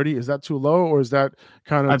Wilson at 30, is that too low, or is that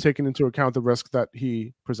kind of taking into account the risk that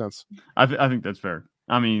he presents? I think that's fair.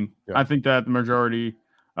 I mean, I think that the majority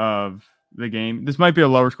of the game, this might be a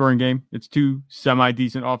lower scoring game. It's two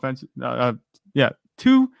semi-decent offenses.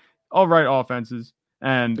 Two all right offenses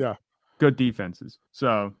and good defenses.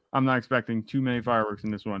 So I'm not expecting too many fireworks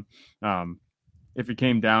in this one. If it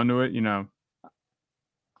came down to it, no.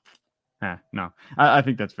 I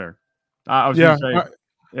think that's fair. I was going to say...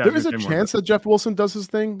 there is a chance that Jeff Wilson does his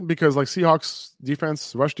thing because like Seahawks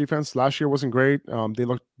defense, rush defense last year wasn't great. They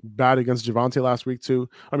looked bad against Javonte last week too.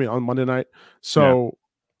 I mean, on Monday night. So,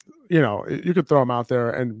 you could throw him out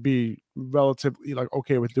there and be relatively like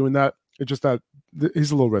okay with doing that. It's just that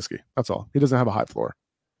he's a little risky. That's all. He doesn't have a high floor.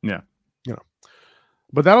 Yeah.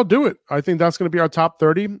 But that'll do it. I think that's going to be our top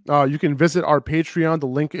 30. You can visit our Patreon. The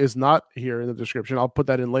link is not here in the description. I'll put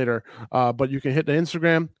that in later. But you can hit the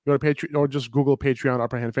Instagram, go to Patreon, or just Google Patreon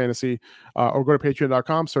Upper Hand Fantasy, or go to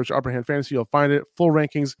patreon.com, search Upper Hand Fantasy. You'll find it. Full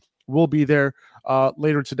rankings will be there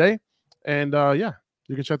later today. And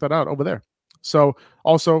you can check that out over there. So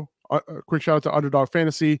also, a quick shout out to Underdog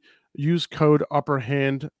Fantasy. Use code Upper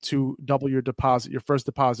Hand to double your deposit, your first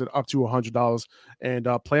deposit up to $100, and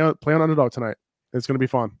play on Underdog tonight. It's going to be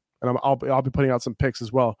fun, and I'll be putting out some picks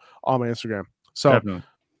as well on my Instagram. So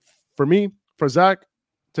definitely. For Zach,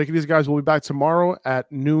 take it easy, guys. We'll be back tomorrow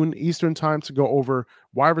at noon Eastern time to go over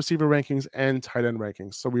wide receiver rankings and tight end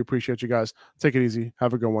rankings. So we appreciate you guys. Take it easy.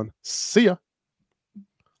 Have a good one. See ya.